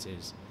athletes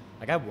is,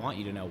 like, I want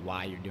you to know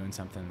why you're doing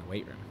something in the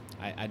weight room.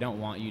 I don't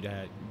want you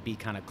to be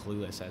kind of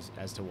clueless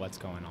as to what's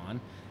going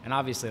on. And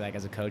obviously, like,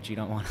 as a coach, you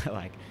don't want to,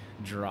 like,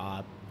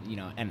 draw, you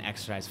know, an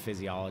exercise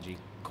physiology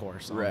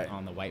course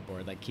on the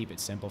whiteboard. Like, keep it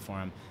simple for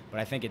them.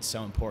 But I think it's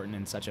so important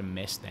and such a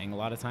missed thing a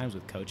lot of times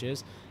with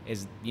coaches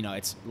is, you know,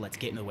 it's let's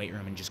get in the weight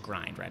room and just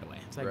grind right away.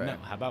 It's like, no,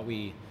 how about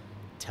we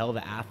tell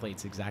the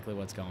athletes exactly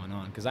what's going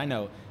on? Because I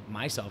know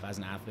myself as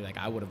an athlete, like,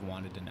 I would have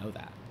wanted to know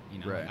that. You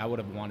know, I would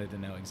have wanted to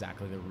know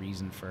exactly the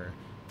reason for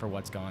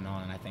what's going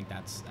on, and I think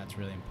that's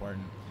really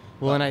important.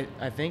 Well, and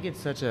I think it's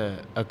such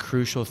a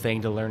crucial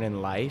thing to learn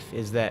in life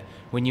is that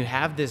when you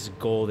have this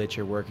goal that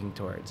you're working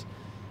towards,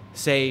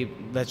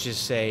 let's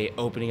just say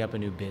opening up a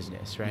new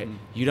business, right? Mm-hmm.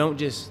 You don't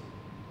just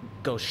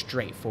go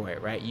straight for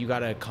it, right? You got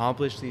to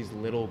accomplish these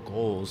little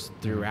goals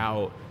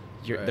throughout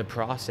the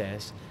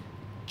process,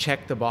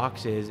 check the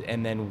boxes,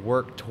 and then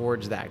work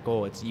towards that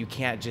goal. You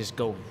can't just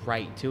go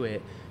right to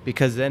it,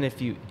 because then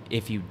if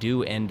you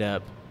do end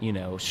up, you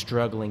know,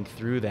 struggling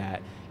through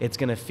that, it's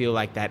going to feel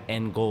like that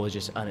end goal is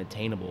just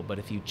unattainable. But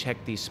if you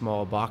check these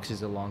small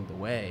boxes along the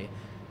way,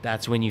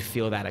 that's when you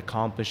feel that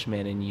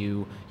accomplishment and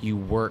you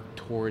work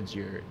towards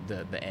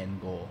the end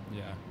goal.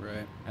 Yeah,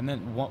 right. And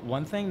then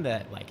one thing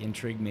that, like,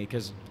 intrigued me,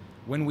 because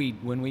when we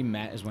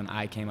met is when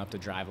I came up to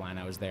Driveline.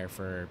 I was there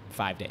for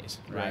 5 days,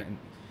 right? And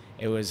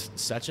it was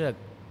such a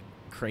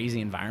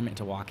crazy environment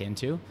to walk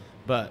into.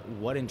 But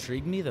what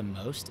intrigued me the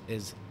most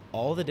is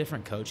all the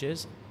different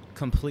coaches,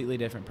 completely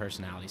different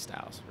personality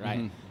styles, right?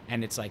 Mm-hmm.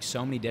 And it's like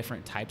so many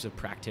different types of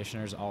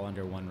practitioners all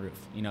under one roof.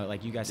 You know,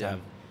 like you guys have,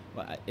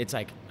 it's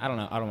like, I don't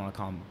know, I don't want to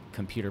call them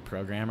computer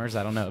programmers.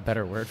 I don't know a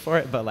better word for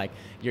it, but like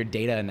your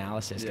data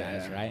analysis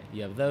guys, right?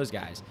 You have those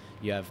guys.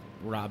 You have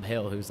Rob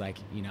Hill, who's like,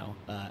 you know,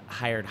 a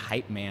hired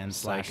hype man /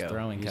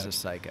 throwing coach. He's a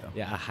psycho.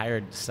 Yeah, a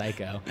hired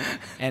psycho.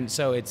 And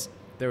so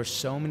there were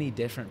so many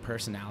different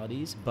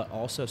personalities, but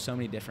also so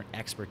many different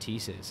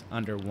expertises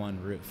under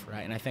one roof,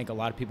 right? And I think a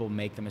lot of people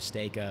make the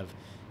mistake of,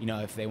 you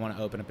know, if they want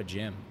to open up a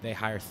gym, they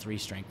hire 3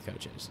 strength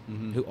coaches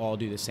who all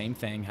do the same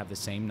thing, have the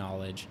same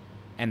knowledge,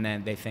 and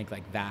then they think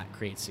like that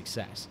creates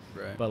success.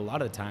 Right. But a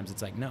lot of the times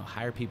it's like, no,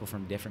 hire people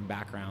from different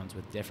backgrounds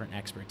with different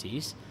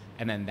expertise,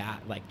 and then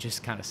that, like,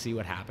 just kind of see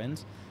what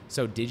happens.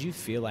 So did you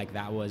feel like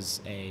that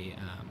was a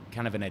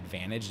kind of an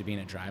advantage to being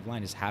at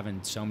Driveline, is having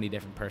so many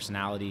different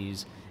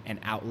personalities and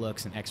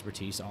outlooks and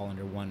expertise all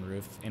under one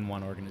roof in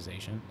one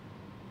organization?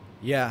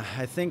 Yeah,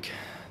 I think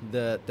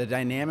the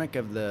dynamic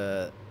of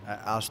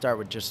I'll start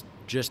with just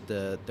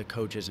the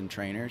coaches and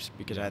trainers,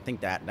 because I think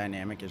that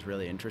dynamic is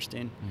really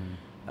interesting.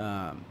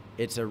 Mm-hmm.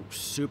 It's a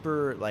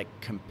super, like,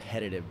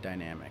 competitive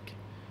dynamic.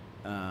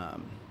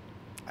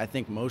 I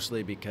think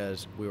mostly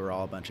because we were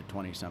all a bunch of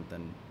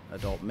 20-something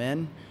adult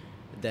men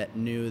that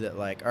knew that,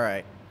 like, all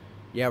right,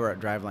 yeah, we're at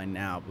Driveline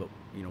now, but,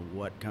 you know,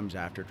 what comes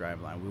after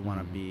Driveline? We want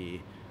to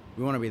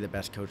be the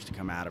best coach to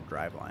come out of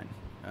Driveline.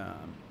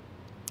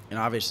 And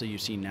obviously you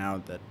see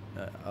now that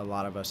a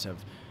lot of us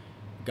have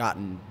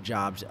gotten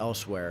jobs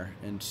elsewhere,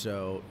 and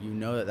so you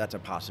know that that's a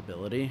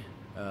possibility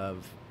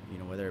of, you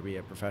know, whether it be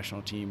a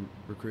professional team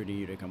recruiting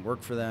you to come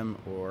work for them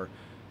or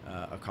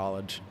a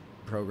college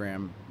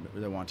program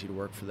that wants you to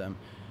work for them.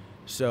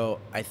 So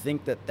I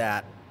think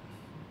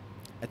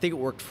it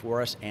worked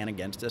for us and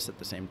against us at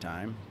the same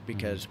time,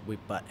 because we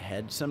butt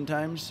heads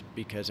sometimes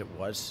because it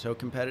was so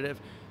competitive.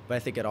 But I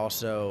think it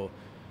also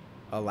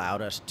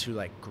allowed us to,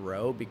 like,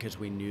 grow, because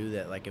we knew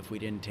that, like, if we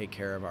didn't take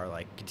care of our,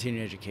 like,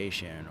 continuing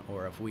education,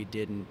 or if we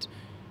didn't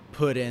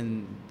put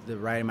in the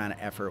right amount of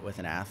effort with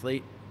an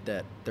athlete,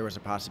 that there was a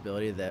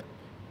possibility that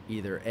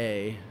either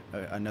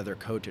another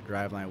coach at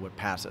Driveline would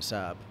pass us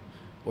up,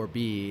 or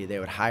B, they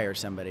would hire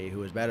somebody who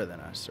was better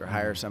than us, or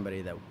hire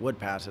somebody that would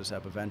pass us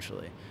up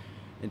eventually.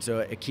 And so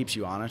it keeps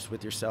you honest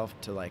with yourself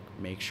to, like,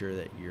 make sure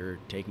that you're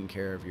taking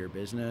care of your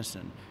business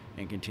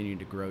and continue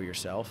to grow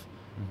yourself.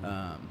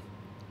 Mm-hmm.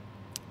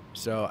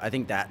 So I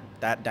think that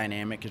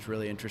dynamic is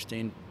really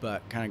interesting.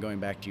 But kind of going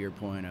back to your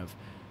point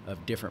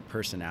of different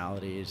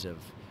personalities, of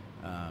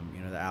you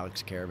know, the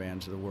Alex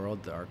Caravans of the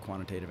world, our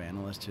quantitative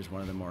analyst, who's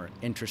one of the more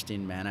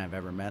interesting men I've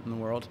ever met in the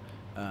world.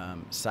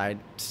 Side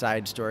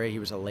story: he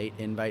was a late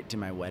invite to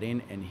my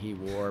wedding, and he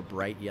wore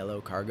bright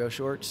yellow cargo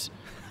shorts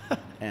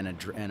and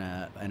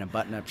a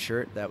button-up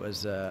shirt. That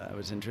was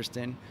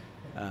interesting.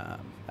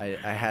 I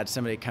had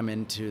somebody come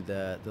into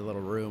the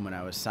little room when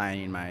I was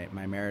signing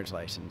my marriage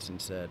license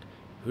and said,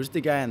 "Who's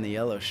the guy in the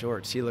yellow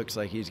shorts? He looks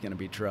like he's going to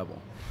be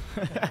trouble."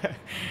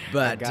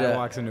 But a guy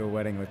walks into a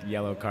wedding with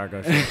yellow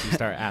cargo shorts, you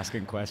start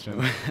asking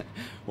questions.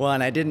 Well,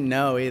 and I didn't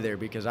know either,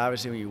 because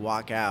obviously when you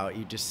walk out,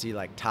 you just see,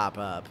 like, top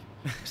up.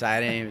 So I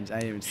didn't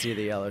even see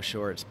the yellow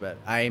shorts, but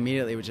I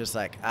immediately was just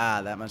like,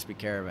 that must be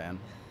Caravan.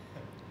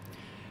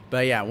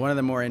 But yeah, one of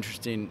the more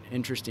interesting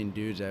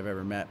dudes I've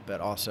ever met,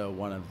 but also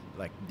one of,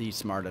 like, the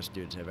smartest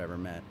dudes I've ever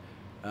met.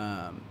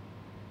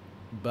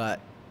 But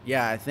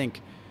yeah, I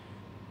think,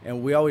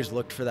 and we always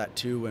looked for that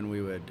too when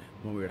we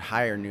would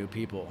hire new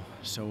people.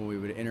 So when we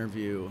would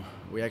interview,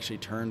 we actually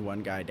turned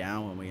one guy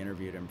down when we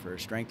interviewed him for a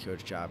strength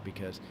coach job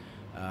because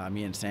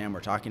me and Sam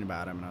were talking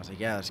about him, and I was like,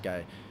 yeah, this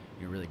guy,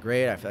 you're really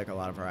great. I feel like a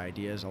lot of our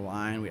ideas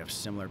align. We have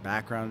similar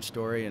background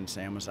story. And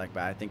Sam was like,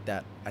 but I think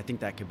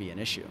that could be an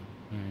issue.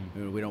 I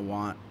mean, we don't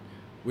want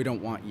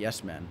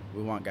yes men.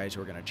 We want guys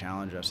who are going to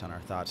challenge us on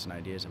our thoughts and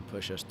ideas and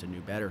push us to new,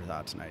 better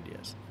thoughts and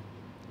ideas.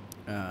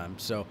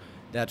 So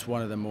that's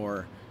one of the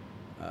more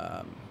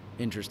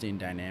interesting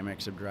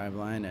dynamics of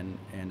Driveline,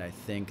 and I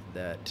think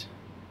that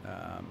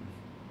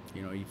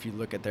if you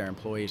look at their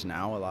employees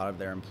now, a lot of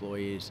their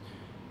employees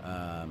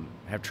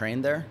have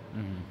trained there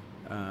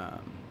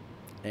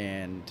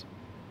and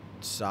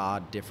saw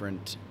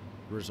different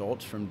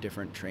results from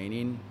different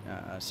training,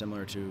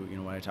 similar to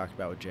what I talked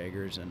about with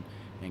Jaggers and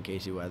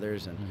Casey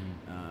Weathers, and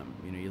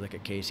you look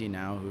at Casey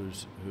now,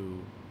 who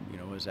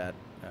was at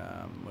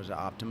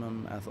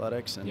Optimum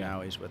Athletics, and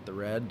now he's with the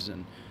Reds,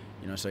 and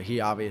so he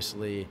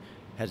obviously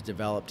has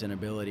developed an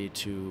ability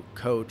to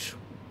coach,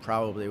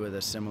 probably with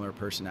a similar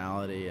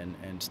personality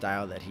and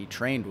style that he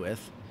trained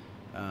with,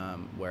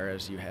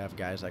 whereas you have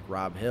guys like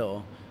Rob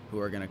Hill who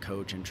are going to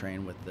coach and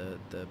train with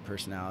the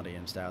personality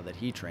and style that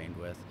he trained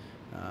with,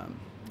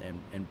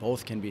 and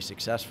both can be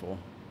successful.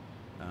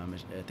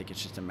 I think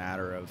it's just a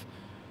matter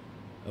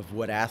of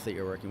what athlete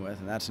you're working with,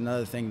 and that's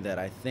another thing that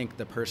I think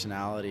the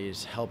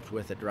personalities helped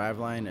with at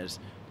Driveline is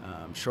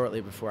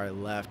shortly before I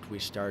left, we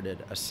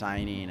started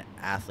assigning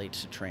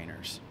athletes to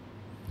trainers.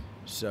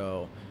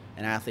 So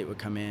an athlete would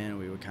come in,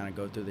 we would kind of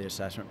go through the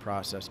assessment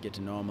process, get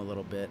to know him a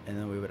little bit, and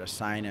then we would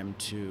assign him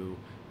to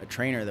a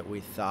trainer that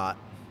we thought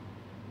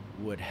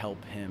would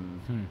help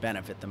him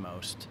benefit the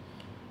most.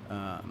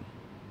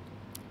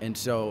 And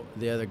so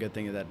the other good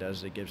thing that does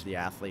is it gives the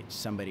athlete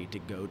somebody to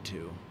go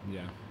to.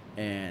 Yeah.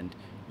 And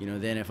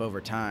then if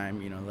over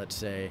time, let's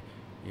say,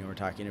 we're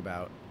talking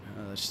about,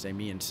 let's say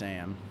me and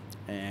Sam,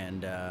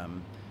 and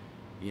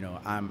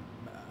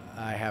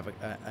I have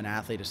an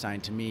athlete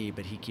assigned to me,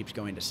 but he keeps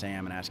going to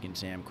Sam and asking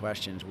Sam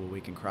questions. Well, we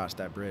can cross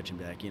that bridge and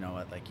be like, you know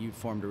what, like you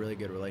formed a really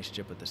good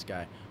relationship with this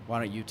guy. Why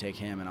don't you take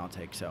him and I'll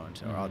take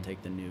so-and-so, or I'll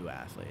take the new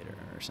athlete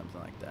or something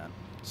like that.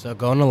 So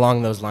going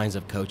along those lines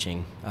of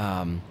coaching,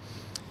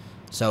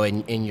 so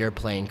in your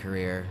playing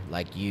career,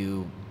 like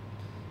you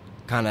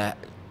kind of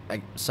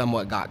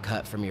somewhat got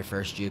cut from your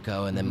first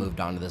JUCO and then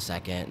moved on to the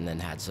second, and then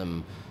had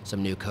some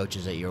new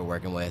coaches that you were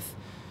working with.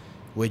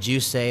 Would you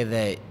say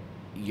that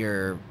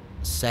your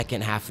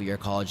second half of your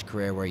college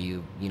career, where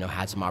you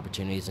had some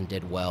opportunities and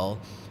did well,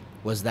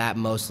 was that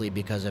mostly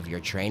because of your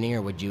training,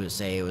 or would you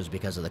say it was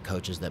because of the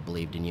coaches that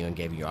believed in you and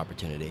gave you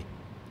opportunity?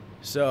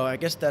 So I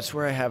guess that's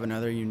where I have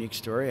another unique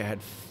story. I had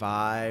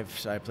I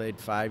played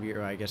 5 years.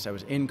 I guess I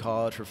was in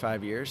college for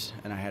 5 years,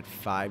 and I had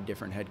 5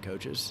 different head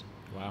coaches.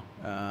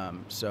 Wow.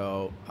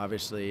 So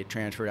obviously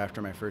transferred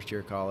after my first year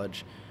of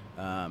college.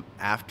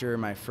 After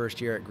my first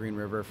year at Green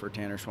River for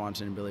Tanner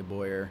Swanson and Billy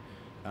Boyer,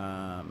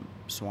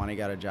 Swanee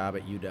got a job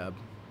at UW,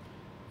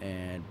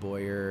 and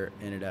Boyer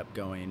ended up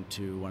going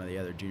to one of the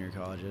other junior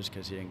colleges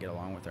because he didn't get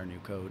along with our new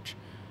coach.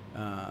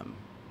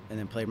 And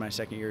then played my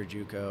second year at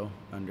JUCO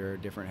under a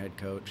different head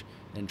coach,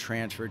 then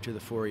transferred to the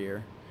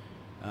 4-year.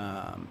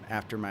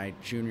 After my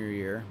junior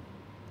year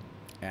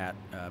at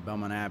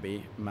Belmont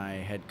Abbey, my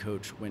head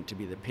coach went to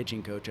be the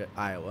pitching coach at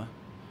Iowa,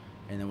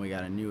 and then we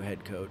got a new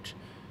head coach.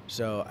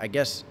 So I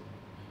guess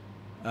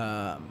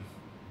I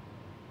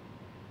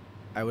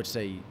would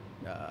say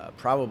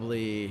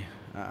probably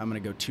I'm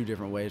going to go 2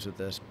 different ways with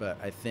this, but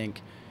I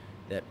think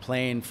that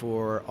playing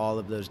for all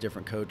of those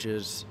different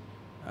coaches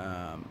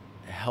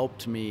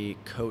helped me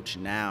coach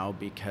now,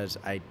 because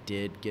I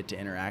did get to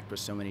interact with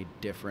so many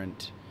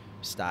different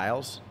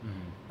styles.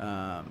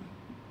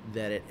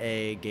 That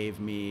it gave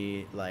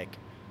me, like,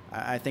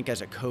 I think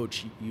as a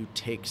coach you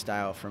take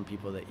style from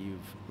people that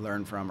you've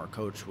learned from or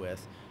coached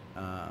with,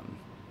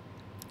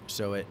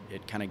 so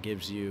it kind of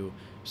gives you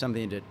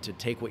something to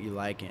take what you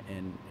like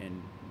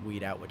and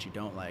weed out what you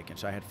don't like. And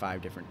so I had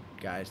 5 different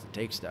guys to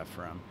take stuff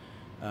from,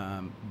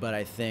 but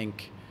I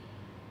think,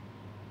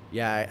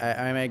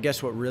 I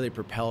guess what really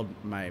propelled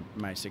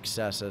my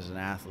success as an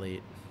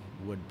athlete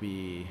would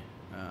be,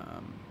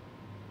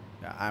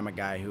 I'm a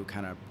guy who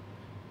kind of,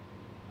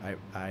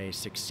 I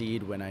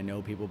succeed when I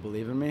know people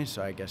believe in me.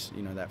 So I guess,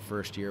 that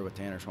first year with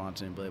Tanner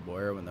Swanson and Billy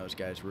Boyer, when those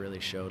guys really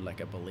showed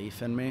like a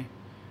belief in me,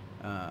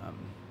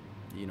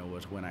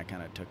 was when I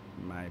kind of took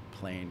my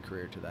playing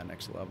career to that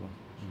next level.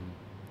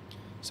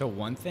 So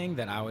one thing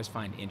that I always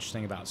find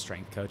interesting about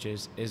strength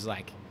coaches is,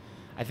 like,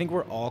 I think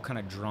we're all kind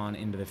of drawn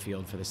into the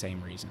field for the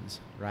same reasons,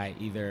 right?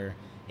 Either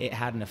it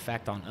had an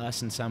effect on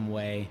us in some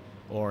way,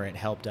 or it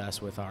helped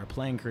us with our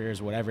playing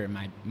careers, whatever it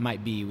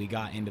might be. We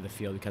got into the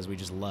field because we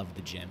just loved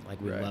the gym. Like,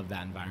 we love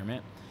that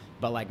environment.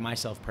 But like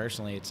myself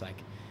personally, it's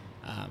like,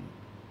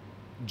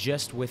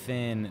 just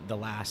within the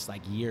last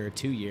like year or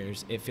 2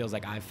 years, it feels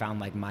like I've found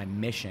like my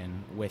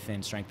mission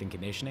within strength and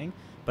conditioning,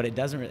 but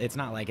it's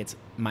not like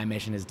my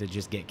mission is to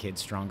just get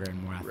kids stronger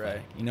and more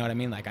athletic. Right. You know what I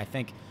mean? Like, I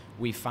think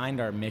we find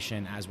our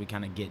mission as we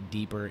kind of get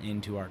deeper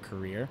into our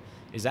career.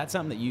 Is that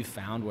something that you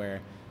found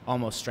where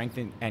almost strength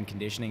and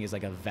conditioning is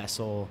like a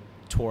vessel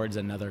towards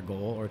another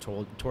goal or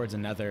towards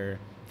another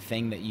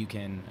thing that you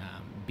can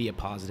be a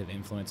positive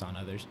influence on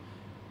others?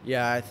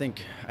 Yeah, I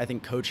think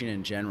coaching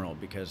in general,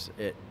 because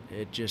it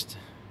just,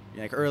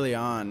 like, early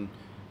on,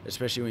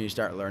 especially when you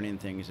start learning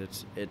things,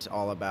 it's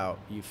all about,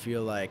 you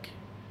feel like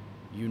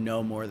you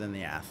know more than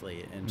the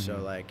athlete, and so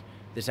like,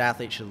 this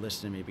athlete should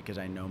listen to me because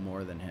I know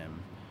more than him.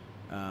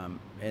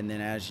 And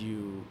then as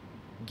you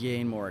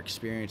gain more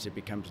experience, it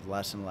becomes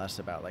less and less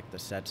about like the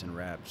sets and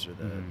reps or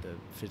the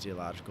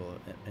physiological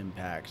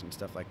impacts and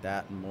stuff like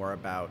that, and more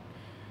about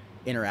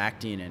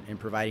interacting and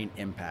providing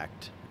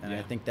impact. And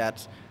I think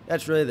that's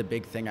really the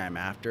big thing I'm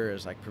after,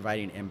 is like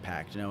providing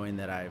impact, knowing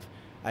that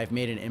I've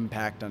made an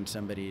impact on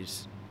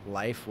somebody's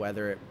life,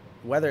 whether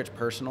it's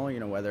personal, you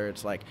know, whether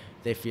it's like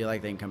they feel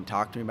like they can come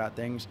talk to me about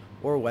things,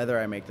 or whether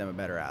I make them a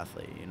better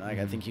athlete. You know, like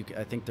I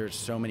think there's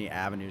so many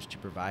avenues to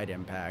provide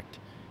impact,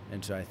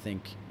 and so I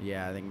think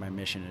my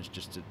mission is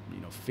just to, you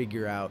know,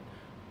 figure out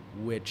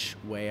which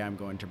way I'm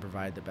going to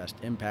provide the best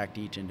impact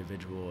to each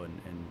individual, and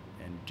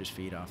just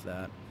feed off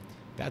that.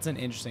 That's an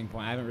interesting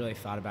point. I haven't really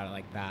thought about it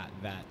like that,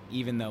 that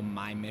even though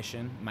my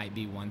mission might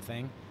be one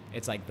thing,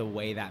 it's like the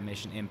way that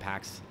mission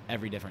impacts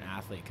every different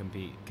athlete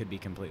could be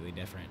completely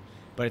different.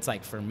 But it's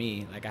like, for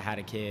me, like, I had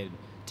a kid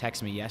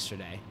text me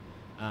yesterday,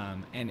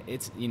 and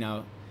it's, you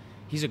know,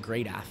 he's a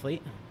great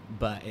athlete,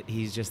 but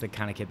he's just the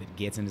kind of kid that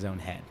gets in his own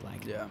head,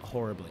 like,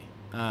 horribly.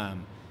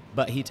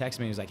 But he texted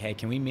me, he was like, hey,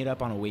 can we meet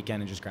up on a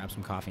weekend and just grab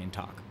some coffee and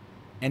talk?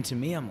 And to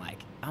me, I'm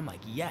like,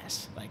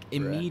 yes, like,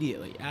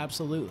 immediately,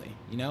 absolutely,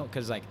 you know,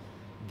 because like,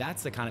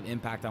 that's the kind of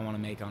impact I want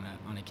to make on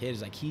a kid.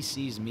 Is like, he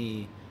sees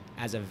me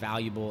as a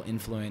valuable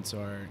influence,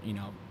 or, you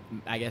know,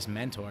 I guess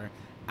mentor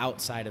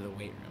outside of the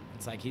weight room.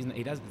 It's like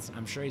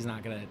I'm sure he's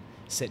not gonna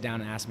sit down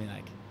and ask me,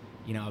 like,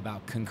 you know,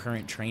 about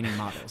concurrent training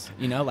models.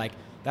 You know, like,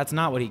 that's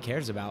not what he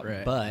cares about.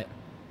 Right. But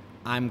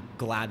I'm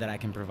glad that I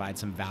can provide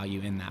some value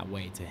in that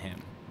way to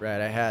him.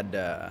 Right.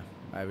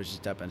 I was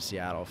just up in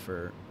Seattle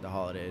for the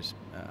holidays,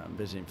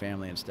 visiting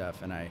family and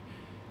stuff, and I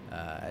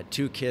had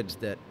 2 kids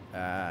that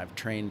I've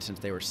trained since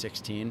they were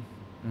 16.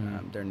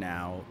 They're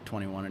now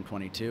 21 and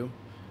 22.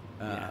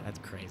 Yeah, that's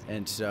crazy.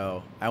 And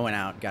so I went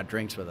out, got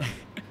drinks with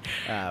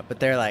them. But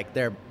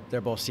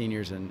they're both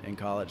seniors in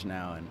college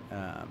now,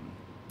 and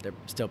they're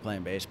still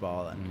playing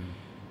baseball. And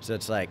so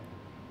it's like,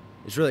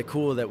 it's really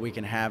cool that we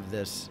can have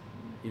this,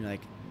 you know,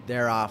 like,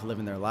 they're off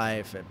living their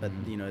life, but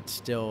you know, it's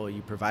still,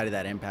 you provided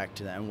that impact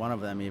to them. And one of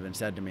them even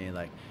said to me,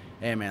 like,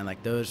 hey man,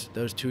 like, those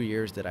 2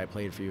 years that I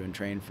played for you and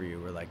trained for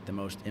you were like the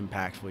most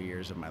impactful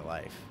years of my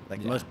life,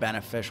 like the most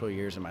beneficial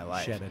years of my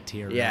life. Shed a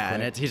tear. Yeah,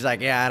 and he's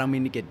like, yeah, I don't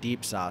mean to get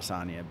deep sauce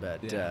on you,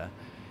 but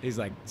he's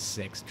like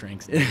 6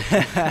 drinks.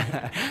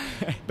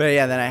 But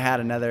yeah, then I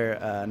had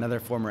another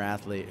former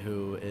athlete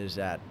who is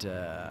at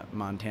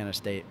Montana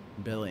State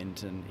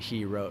Billings, and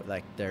he wrote,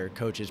 like, their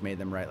coaches made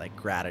them write like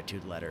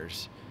gratitude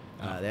letters.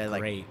 They had, like,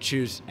 great.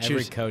 choose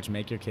Every coach,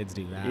 make your kids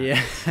do that.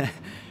 Yeah.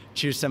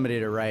 Choose somebody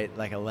to write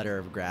like a letter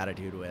of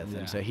gratitude with. Yeah.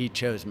 And so he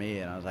chose me,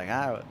 and I was like,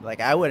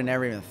 I would have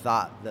never even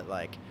thought that,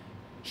 like,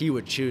 he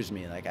would choose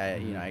me. Like,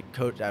 I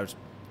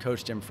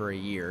coached him for a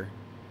year.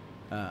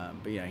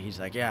 But, you know, he's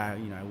like, yeah,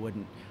 you know,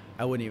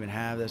 I wouldn't even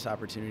have this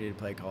opportunity to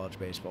play college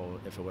baseball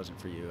if it wasn't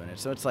for you. And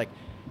so it's like,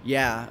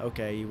 yeah,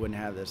 okay, you wouldn't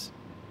have this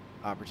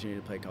opportunity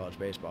to play college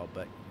baseball,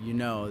 but you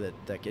know that,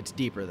 like, it's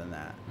deeper than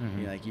that.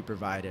 You know, like, you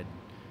provided,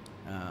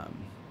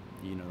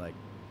 you know, like,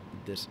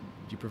 this,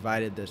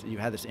 you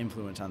had this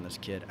influence on this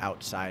kid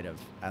outside of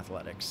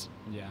athletics.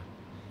 Yeah.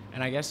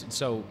 And I guess,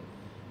 so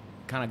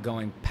kind of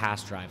going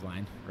past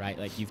Driveline, right?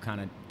 Like, you've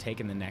kind of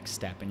taken the next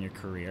step in your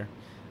career.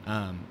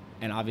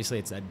 And obviously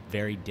it's a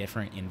very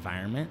different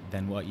environment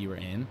than what you were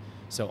in.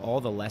 So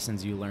all the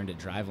lessons you learned at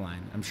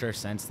Driveline, I'm sure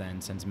since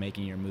then, since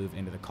making your move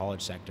into the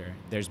college sector,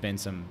 there's been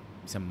some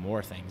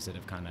more things that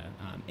have kind of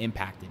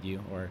impacted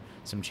you, or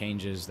some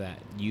changes that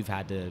you've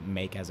had to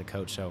make as a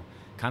coach. So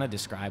kind of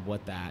describe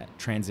what that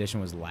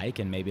transition was like,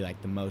 and maybe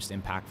like the most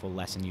impactful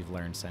lesson you've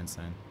learned since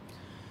then.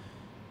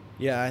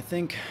 Yeah, I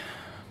think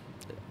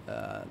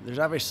there's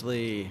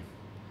obviously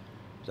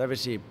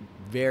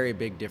very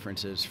big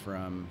differences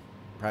from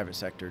private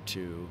sector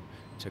to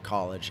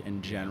college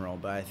in general,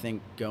 but I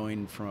think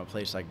going from a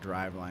place like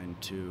Driveline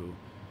to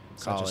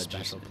college, such a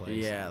special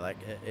place. Yeah, like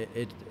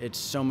it's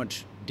so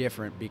much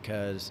different,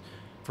 because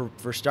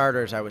for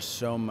starters, I was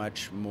so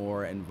much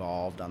more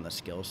involved on the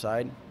skill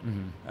side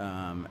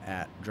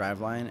at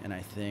Driveline, and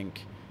I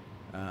think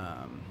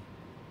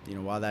you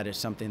know, while that is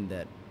something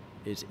that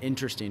is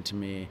interesting to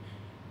me,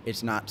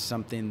 it's not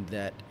something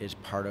that is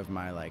part of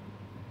my, like,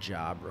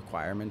 job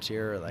requirements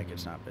here. Like,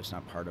 it's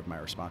not part of my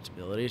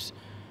responsibilities.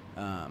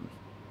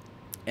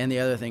 And the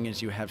other thing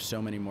is, you have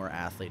so many more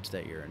athletes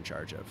that you're in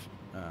charge of.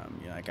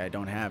 You know, like, I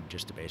don't have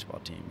just a baseball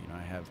team. You know,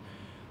 I have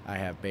I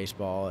have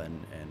baseball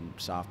and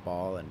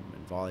softball and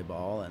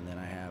volleyball, and then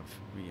I have,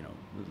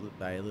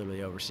 I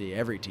literally oversee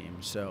every team.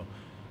 So,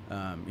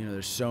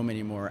 there's so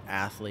many more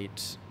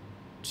athletes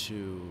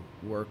to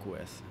work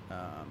with.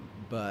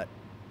 But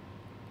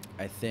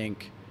I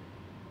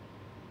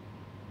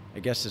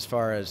guess as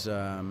far as,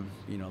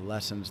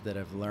 lessons that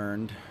I've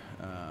learned,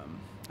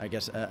 I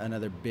guess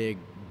another big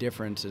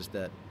difference is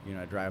that,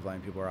 at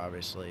Driveline, people are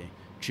obviously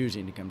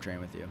choosing to come train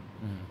with you.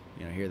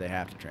 Mm-hmm. Here they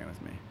have to train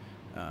with me.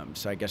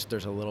 So I guess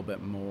there's a little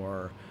bit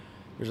more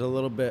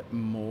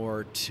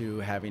to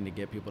having to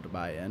get people to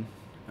buy in.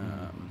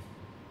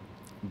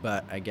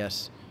 But I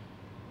guess,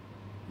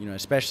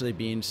 especially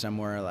being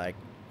somewhere like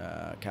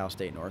Cal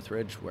State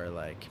Northridge, where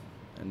like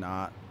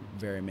not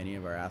very many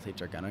of our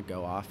athletes are going to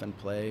go off and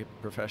play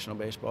professional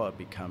baseball, it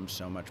becomes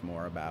so much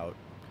more about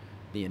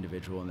the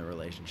individual and the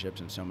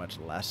relationships and so much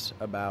less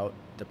about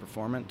the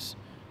performance.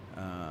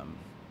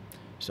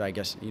 So I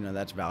guess,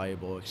 that's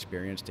valuable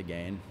experience to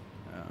gain,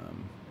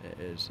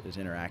 is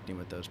interacting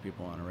with those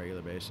people on a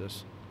regular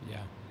basis.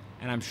 Yeah.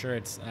 And I'm sure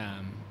it's,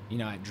 at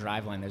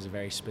Driveline, there's a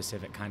very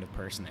specific kind of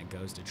person that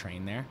goes to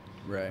train there.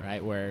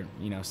 Right. Where,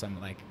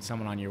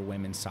 someone on your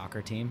women's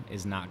soccer team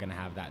is not going to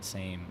have that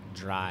same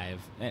drive.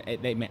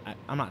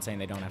 I'm not saying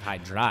they don't have high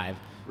drive,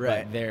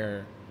 right, but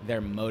their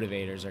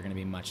motivators are going to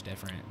be much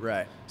different.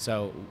 Right.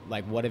 So,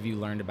 what have you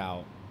learned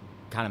about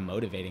kind of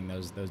motivating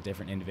those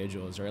different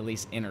individuals, or at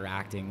least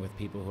interacting with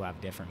people who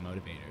have different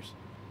motivators?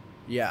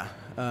 Yeah.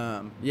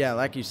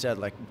 Like you said,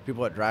 like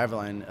people at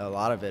Driveline, a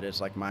lot of it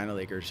is like minor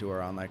leaguers who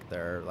are on like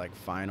their like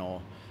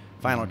final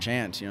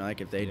chance,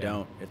 like if they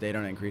don't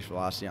increase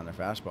velocity on their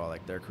fastball,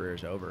 like their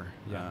career's over.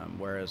 Yeah.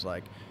 Whereas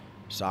like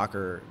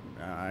soccer,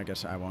 I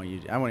guess I won't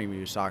even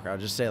use soccer. I'll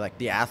just say like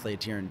the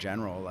athletes here in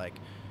general, like,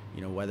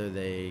 whether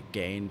they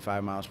gain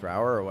 5 miles per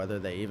hour or whether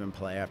they even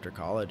play after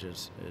college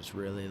is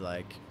really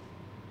like,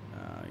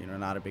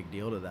 not a big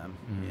deal to them,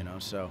 Mm-hmm.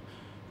 So,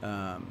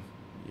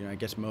 I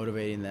guess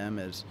motivating them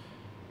is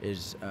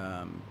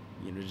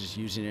just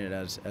using it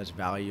as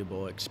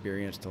valuable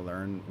experience to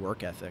learn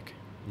work ethic,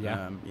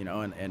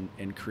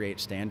 and create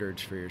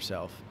standards for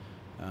yourself.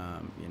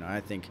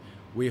 I think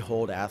we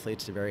hold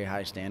athletes to very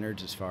high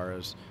standards as far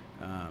as,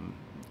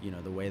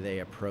 the way they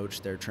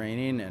approach their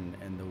training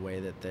and the way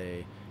that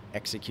they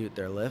execute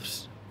their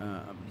lifts.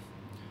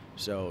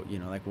 So,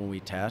 like when we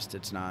test,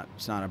 it's not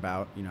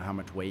about, how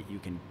much weight you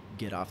can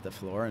get off the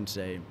floor and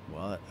say,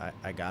 well,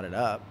 I got it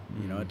up.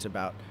 Mm-hmm. It's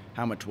about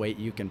how much weight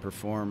you can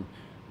perform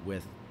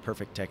with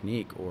perfect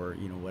technique, or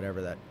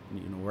whatever that,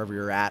 wherever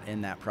you're at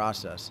in that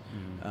process.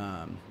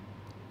 Mm-hmm.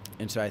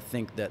 And so I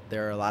think that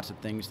there are lots of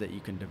things that you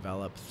can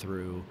develop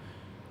through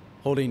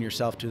holding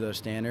yourself to those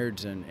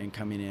standards and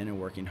coming in and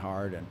working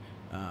hard, and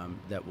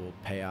that will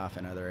pay off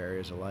in other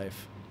areas of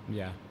life.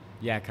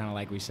 Yeah, kind of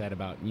like we said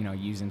about,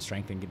 using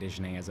strength and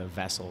conditioning as a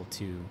vessel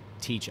to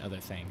teach other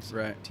things,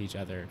 right? Teach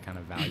other kind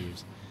of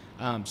values.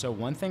 So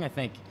one thing I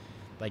think,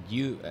 like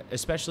you,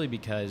 especially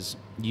because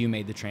you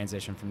made the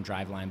transition from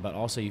Driveline, but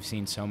also you've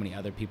seen so many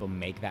other people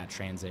make that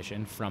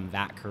transition from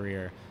that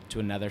career to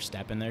another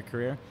step in their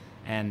career.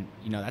 And,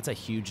 that's a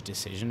huge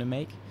decision to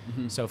make.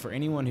 Mm-hmm. So for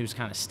anyone who's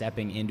kind of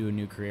stepping into a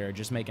new career or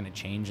just making a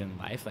change in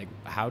life, like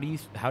how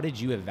did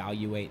you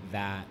evaluate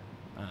that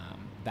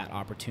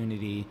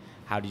opportunity?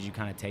 How did you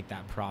kind of take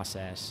that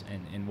process,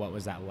 and what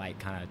was that like,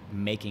 kind of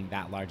making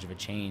that large of a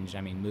change?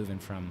 I mean, moving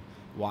from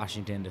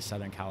Washington to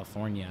Southern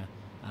California,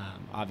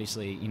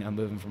 obviously,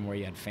 moving from where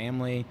you had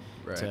family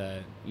right.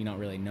 to you don't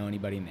really know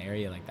anybody in the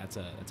area, like that's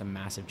a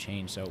massive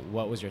change. So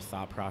what was your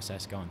thought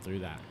process going through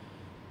that?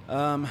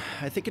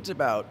 I think it's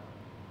about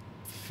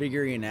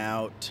figuring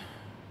out,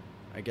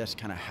 I guess,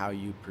 kind of how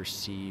you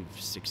perceive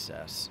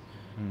success.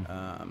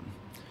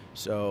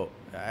 So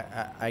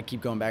I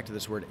keep going back to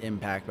this word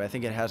impact, but I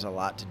think it has a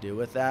lot to do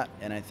with that.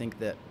 And I think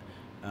that,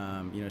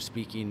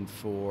 speaking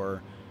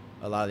for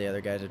a lot of the other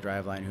guys at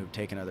Driveline who've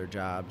taken other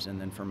jobs, and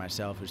then for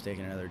myself who's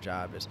taken another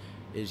job,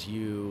 is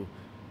you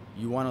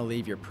want to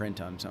leave your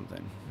print on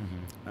something.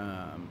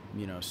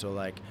 Mm-hmm. So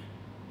like,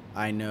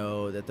 I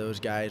know that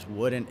those guys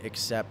wouldn't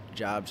accept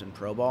jobs in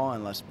pro ball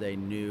unless they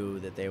knew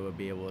that they would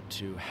be able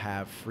to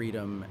have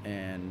freedom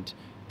and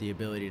the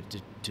ability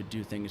to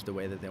do things the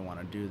way that they want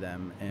to do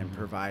them, and mm-hmm.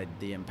 provide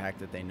the impact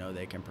that they know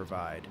they can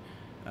provide.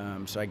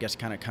 So I guess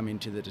kind of coming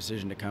to the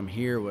decision to come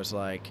here was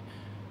like,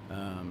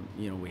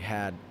 we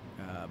had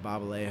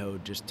Bob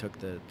Alejo just took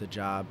the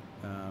job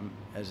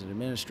as an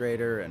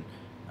administrator, and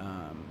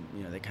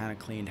they kind of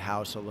cleaned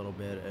house a little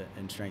bit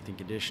in strength and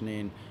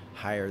conditioning,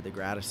 hired the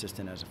grad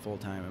assistant as a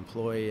full-time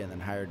employee, and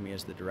then hired me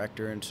as the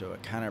director. And so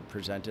it kind of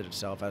presented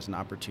itself as an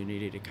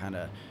opportunity to kind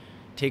of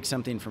take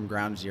something from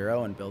ground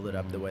zero and build it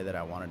up the way that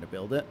I wanted to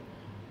build it.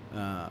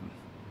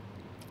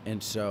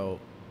 And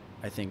so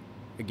I think,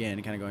 again,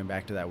 kind of going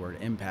back to that word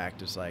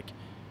impact, is like,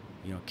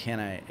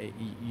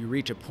 you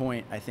reach a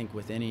point, I think,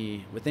 with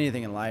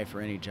anything in life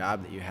or any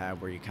job that you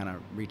have, where you kind of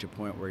reach a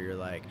point where you're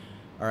like,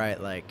 all right,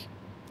 like,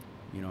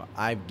 you know,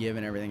 I've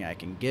given everything I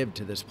can give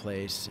to this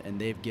place, and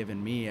they've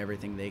given me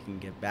everything they can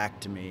give back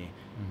to me.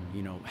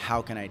 You know,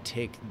 how can I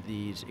take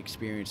these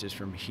experiences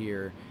from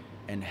here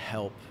and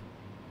help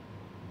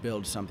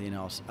build something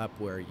else up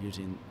where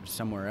using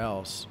somewhere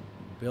else,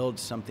 build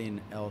something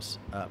else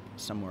up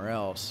somewhere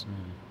else,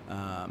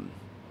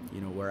 you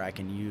know, where I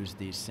can use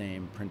these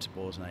same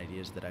principles and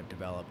ideas that I've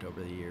developed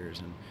over the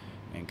years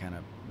and kind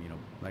of, you know,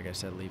 like I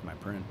said, leave my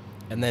print.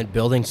 And then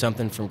building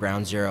something from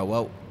ground zero.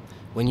 Well,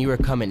 when you were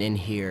coming in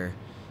here,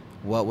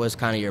 what was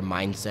kind of your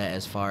mindset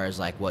as far as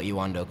like what you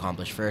wanted to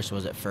accomplish first?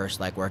 Was it first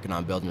like working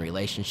on building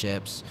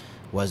relationships?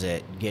 Was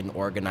it getting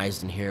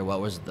organized in here?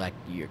 What was like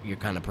your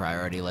kind of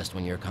priority list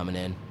when you were coming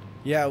in?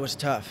 Yeah, it was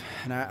tough.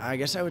 And I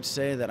guess I would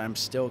say that I'm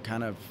still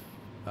kind of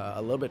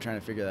a little bit trying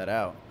to figure that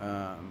out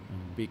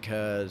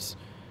because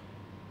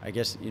I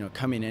guess, you know,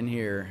 coming in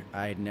here,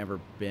 I had never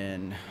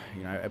been,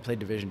 you know, I played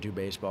Division II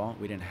baseball.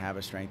 We didn't have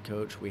a strength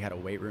coach. We had a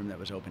weight room that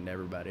was open to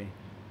everybody.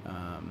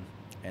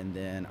 And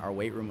then our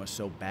weight room was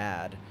so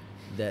bad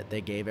that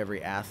they gave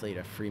every athlete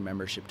a free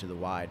membership to the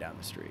Y down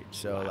the street.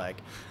 So wow.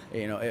 Like,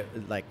 you know,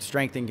 like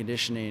strength and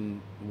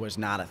conditioning was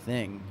not a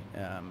thing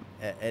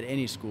at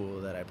any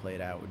school that I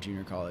played at with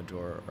junior college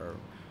or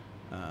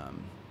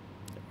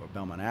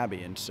Belmont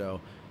Abbey. And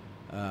so,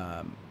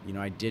 you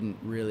know, I didn't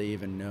really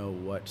even know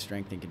what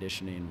strength and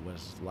conditioning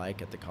was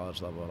like at the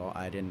college level at all.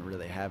 I didn't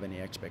really have any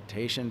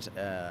expectations.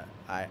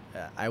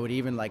 I would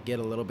even like get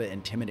a little bit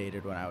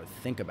intimidated when I would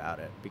think about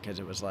it because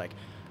it was like,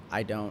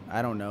 I don't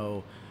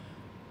know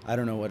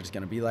what it's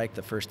going to be like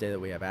the first day that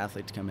we have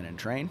athletes come in and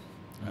train.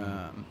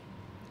 And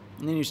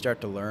then you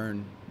start to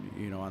learn,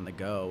 you know, on the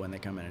go when they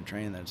come in and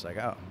train, that it's like,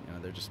 oh, you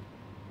know,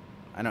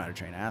 I know how to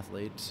train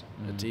athletes.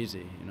 It's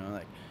easy, you know,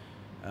 like,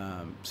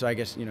 so I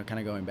guess, you know, kind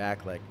of going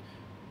back, like,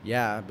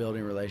 yeah,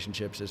 building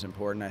relationships is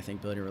important. I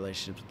think building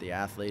relationships with the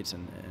athletes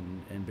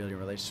and building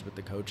relationships with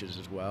the coaches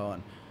as well.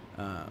 And,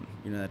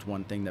 you know, that's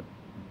one thing that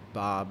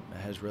Bob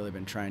has really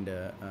been trying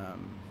to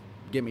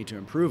get me to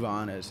improve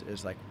on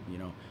is like, you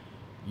know,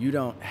 you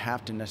don't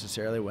have to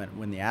necessarily,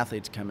 when the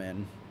athletes come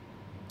in,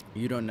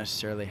 you don't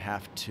necessarily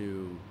have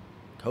to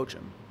coach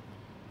them.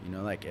 You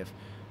know, like if,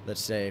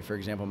 let's say, for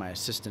example, my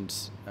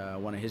assistant's,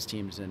 one of his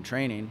teams in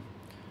training,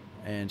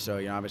 and so,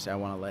 you know, obviously I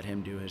want to let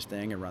him do his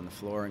thing and run the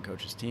floor and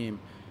coach his team.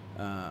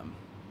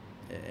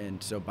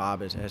 And so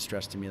Bob has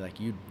stressed to me, like,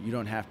 you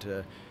don't have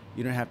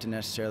to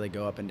necessarily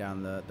go up and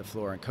down the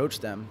floor and coach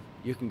them.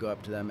 You can go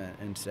up to them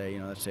and say, you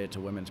know, let's say it's a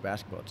women's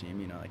basketball team,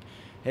 you know, like,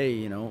 hey,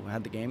 you know,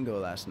 how'd the game go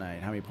last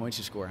night? How many points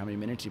you score? How many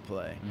minutes you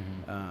play?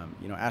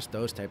 You know, ask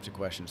those types of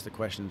questions, the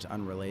questions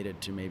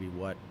unrelated to maybe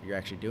what you're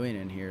actually doing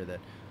in here that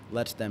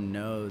lets them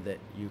know that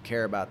you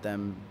care about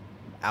them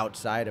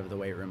outside of the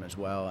weight room as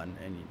well. And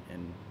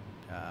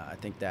I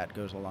think that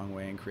goes a long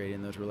way in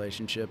creating those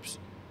relationships.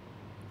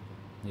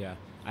 Yeah,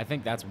 I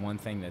think that's one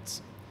thing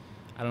that's,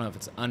 I don't know if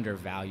it's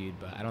undervalued,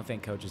 but I don't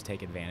think coaches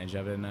take advantage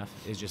of it enough,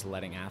 is just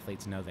letting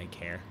athletes know they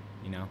care,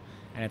 you know?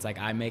 And it's like,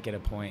 I make it a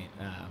point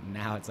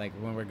now, it's like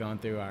when we're going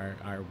through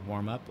our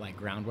warm-up, like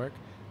groundwork,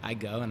 I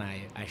go and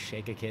I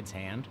shake a kid's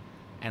hand,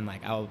 and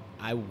like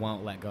I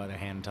won't let go of their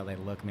hand until they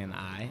look me in the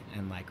eye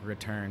and like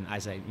return. I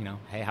say, you know,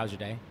 hey, how's your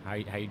day? How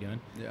you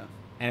doing? Yeah.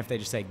 And if they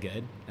just say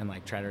good and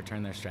like try to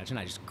return their stretch, and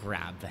I just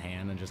grab the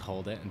hand and just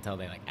hold it until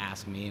they like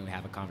ask me and we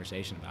have a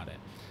conversation about it.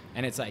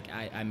 And it's like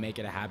I make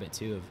it a habit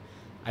too of,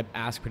 I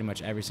ask pretty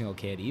much every single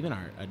kid, even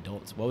our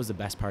adults, what was the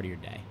best part of your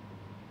day,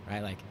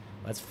 right? Like,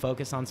 let's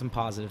focus on some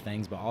positive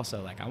things, but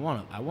also like I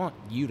want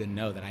you to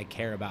know that I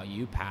care about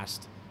you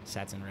past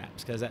sets and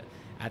reps, because at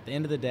the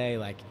end of the day,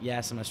 like,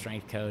 yes, I'm a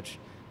strength coach.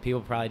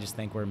 People probably just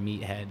think we're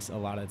meatheads a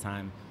lot of the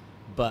time,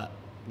 but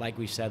like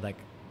we said, like,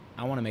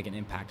 I want to make an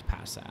impact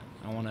past that.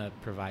 I want to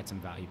provide some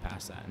value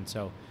past that. And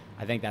so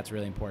I think that's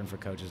really important for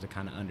coaches to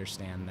kind of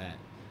understand that,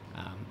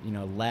 you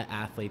know, let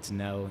athletes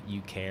know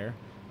you care,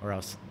 or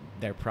else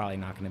they're probably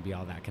not going to be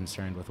all that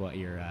concerned with what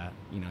your,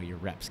 you know, your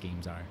rep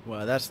schemes are.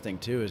 Well, that's the thing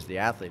too, is the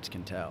athletes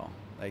can tell.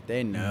 Like,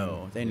 they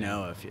know,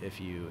 know if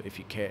you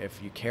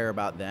care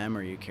about them,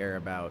 or you care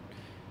about,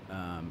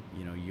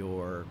 you know,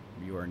 your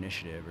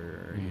initiative,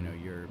 or you know,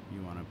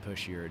 you want to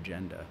push your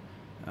agenda.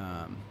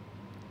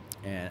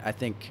 And I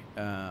think,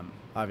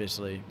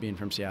 obviously, being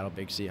from Seattle,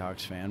 big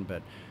Seahawks fan,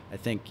 but I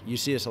think you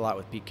see this a lot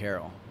with Pete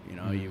Carroll. You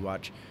know, you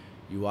watch,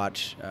 you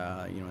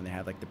know, when they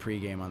have like the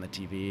pregame on the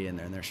TV and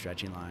they're in their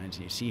stretching lines,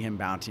 and you see him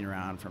bouncing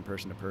around from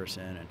person to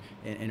person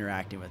and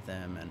interacting with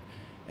them.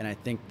 And I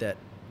think that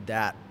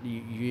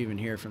you even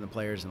hear from the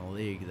players in the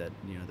league that,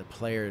 you know, the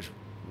players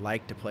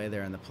like to play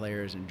there and the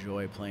players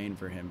enjoy playing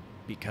for him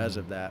because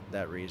of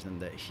that reason,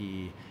 that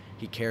he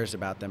cares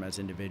about them as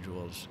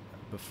individuals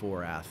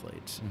before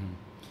athletes.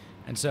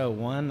 And so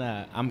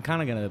I'm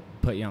kind of going to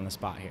put you on the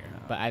spot here,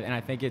 but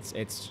I think it's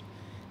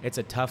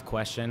a tough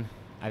question.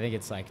 I think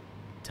it's like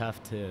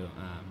tough to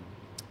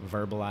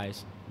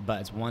verbalize,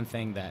 but it's one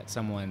thing that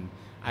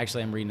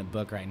actually I'm reading a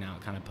book right now,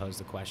 it kind of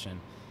posed the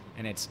question,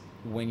 and it's,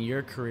 when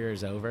your career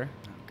is over,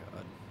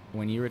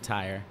 when you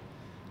retire,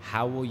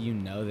 how will you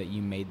know that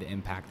you made the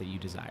impact that you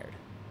desired,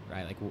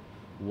 right? Like,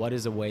 what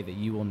is a way that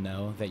you will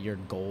know that your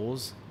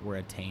goals were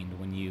attained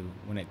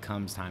when it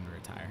comes time to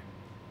retire?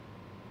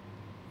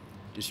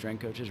 Do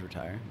strength coaches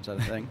retire? Is that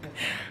a thing?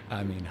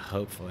 I mean,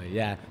 hopefully,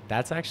 yeah.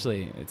 That's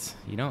actually,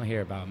 you don't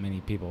hear about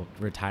many people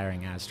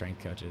retiring as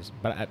strength coaches.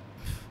 But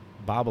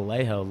Bob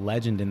Alejo,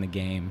 legend in the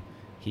game,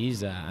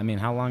 he's,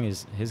 how long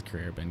has his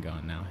career been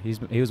going now?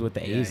 He was with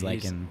the A's,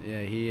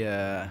 he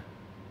had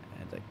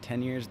like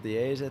 10 years at the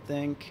A's, I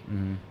think.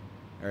 Mm-hmm.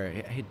 Or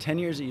he had 10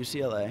 years at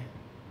UCLA, a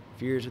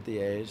few years at the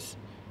A's,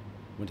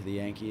 went to the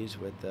Yankees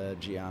with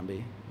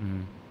Giambi,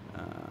 mm-hmm.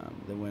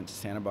 Then went to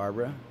Santa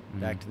Barbara,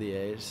 back to the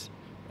A's,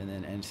 and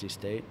then NC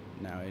State.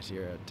 Now he's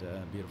here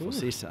at beautiful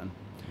CSUN.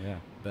 Yeah.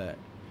 But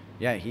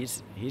yeah,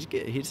 he's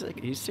good.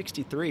 He's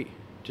 63.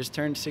 Just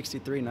turned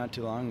 63 not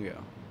too long ago.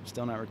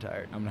 Still not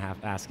retired. I'm gonna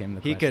have to ask him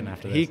the question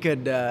after this. He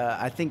could.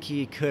 I think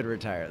he could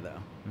retire though.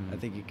 Mm-hmm. I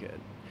think he could.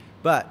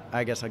 But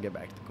I guess I'll get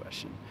back to the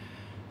question.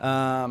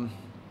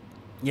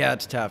 Yeah,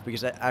 it's tough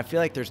because I feel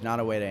like there's not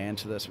a way to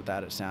answer this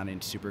without it sounding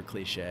super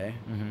cliche.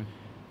 Mm-hmm.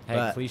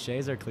 Hey,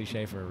 cliches are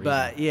cliche for a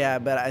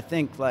reason. But I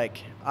think, like,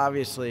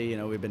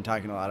 obviously, we've been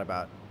talking a lot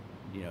about,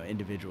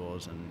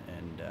 individuals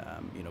and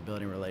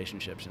building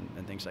relationships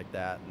and things like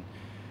that. And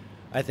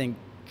I think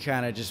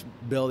kind of just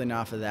building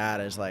off of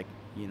that is like,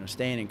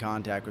 staying in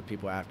contact with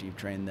people after you've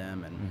trained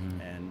them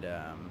and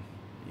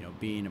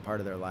being a part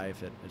of their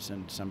life at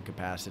some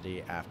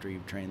capacity after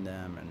you've trained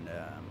them and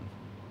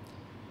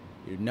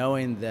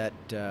knowing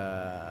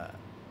that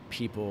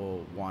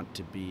people want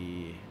to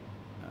be,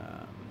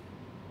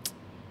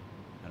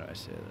 how do I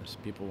say this?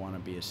 People want to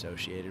be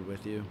associated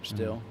with you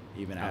still,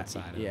 even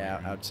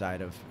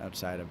outside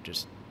of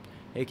just,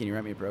 hey, can you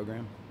write me a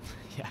program?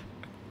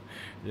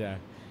 Yeah.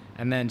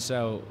 And then,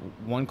 so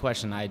one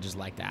question I just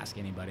like to ask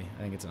anybody,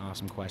 I think it's an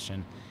awesome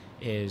question,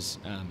 is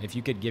if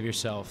you could give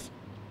yourself,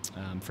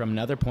 from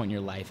another point in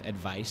your life,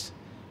 advice,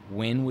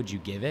 when would you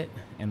give it,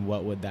 and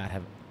what would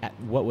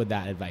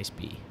that advice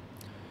be?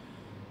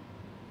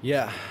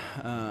 Yeah,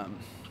 I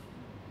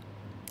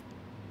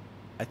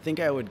think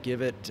I would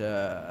give it.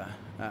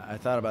 I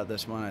thought about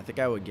this one. I think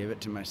I would give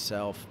it to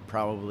myself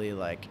probably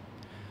like,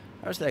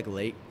 I was like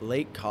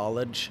late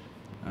college,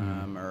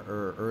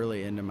 or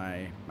early into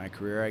my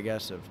career, I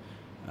guess.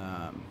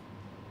 I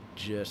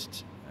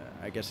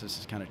guess this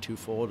is kind of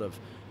twofold of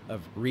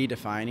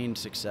redefining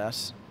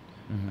success.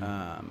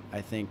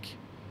 I think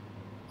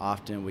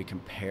often we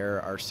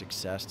compare our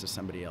success to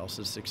somebody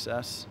else's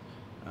success,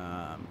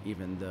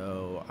 even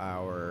though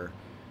our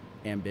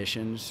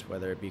ambitions,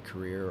 whether it be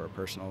career or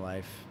personal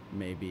life,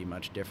 may be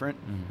much different.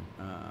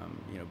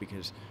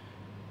 Because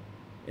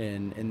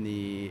in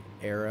the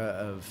era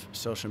of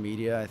social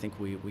media, I think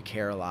we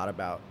care a lot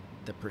about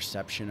the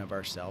perception of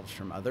ourselves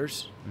from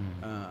others.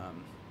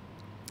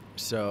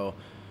 So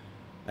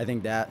I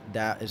think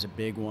that is a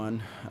big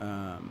one.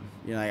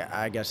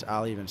 I guess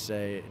I'll even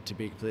say, to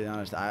be completely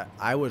honest,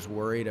 I was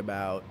worried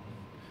about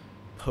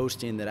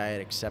posting that I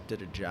had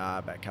accepted a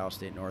job at Cal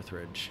State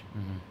Northridge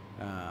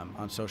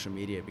on social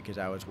media, because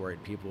I was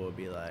worried people would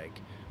be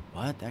like,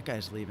 what, that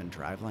guy's leaving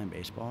Driveline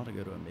Baseball to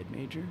go to a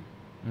mid-major?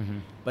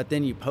 But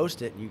then you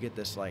post it and you get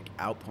this like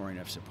outpouring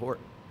of support,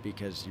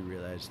 because you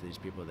realize these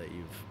people that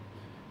you've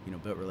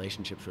built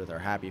relationships with are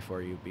happy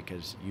for you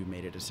because you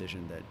made a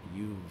decision that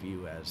you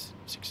view as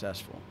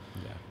successful.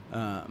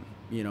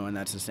 And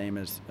that's the same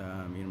as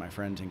my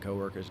friends and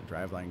coworkers at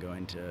Driveline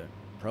going to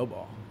pro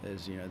ball.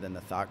 Is then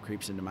the thought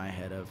creeps into my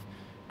head of,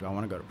 do I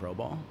want to go to pro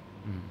ball?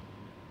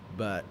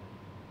 But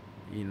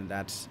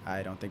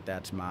I don't think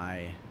that's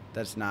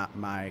not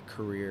my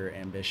career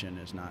ambition,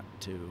 is not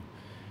to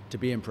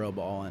be in pro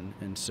ball.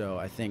 And so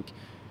I think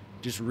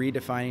just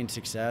redefining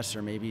success,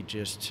 or maybe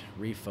just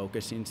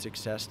refocusing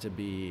success to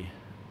be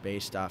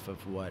based off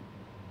of what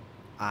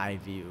I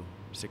view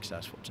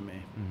successful to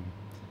me.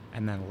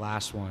 And then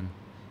last one,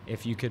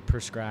 if you could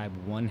prescribe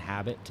one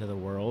habit to the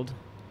world,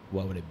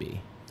 what would it be?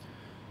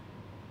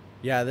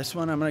 Yeah, this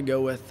one I'm going to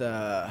go with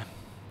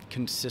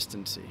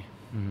consistency.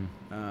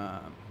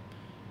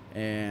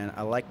 And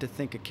I like to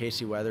think of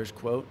Casey Weathers'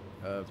 quote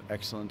of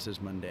excellence is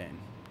mundane.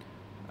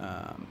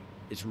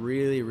 It's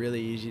really, really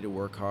easy to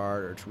work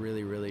hard, or it's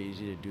really, really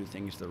easy to do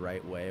things the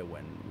right way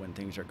when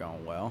things are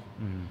going well.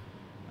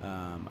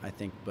 I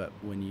think, but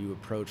when you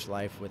approach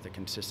life with a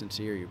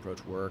consistency, or you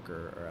approach work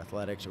or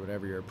athletics or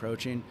whatever you're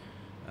approaching,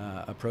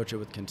 approach it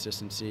with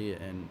consistency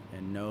and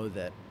know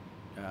that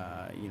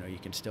you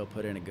can still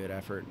put in a good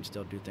effort and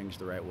still do things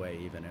the right way,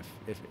 even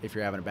if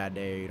you're having a bad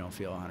day or you don't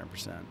feel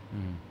 100%.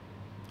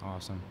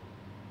 Awesome.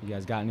 You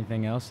guys got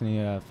anything else?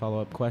 Any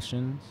follow-up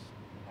questions?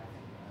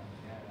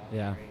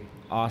 Yeah.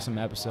 Awesome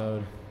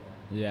episode.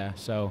 Yeah.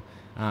 So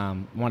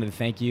wanted to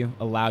thank you,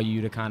 allow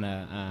you to kind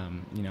of,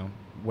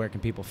 where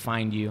can people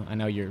find you? I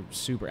know you're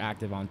super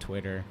active on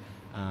Twitter.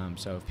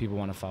 So if people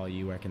want to follow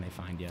you, where can they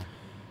find you?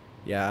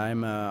 Yeah,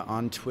 I'm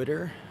on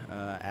Twitter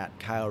at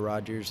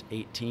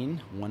KyleRogers18,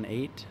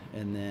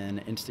 and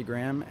then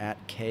Instagram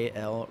at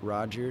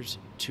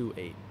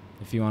KLRogers28.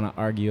 If you want to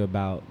argue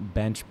about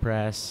bench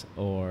press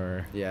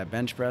or... Yeah,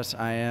 bench press.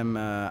 I'm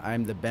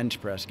the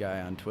bench press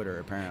guy on Twitter,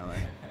 apparently.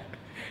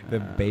 The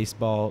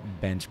baseball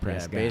bench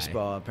press guy.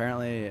 Baseball.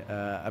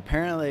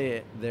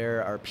 Apparently,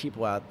 there are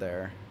people out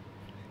there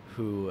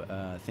who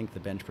think the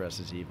bench press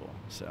is evil.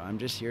 So I'm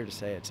just here to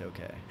say it's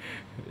okay.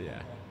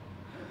 Yeah.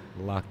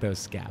 Lock those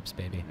scaps,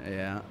 baby.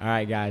 Yeah. All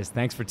right, guys.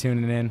 Thanks for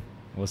tuning in.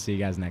 We'll see you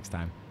guys next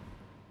time.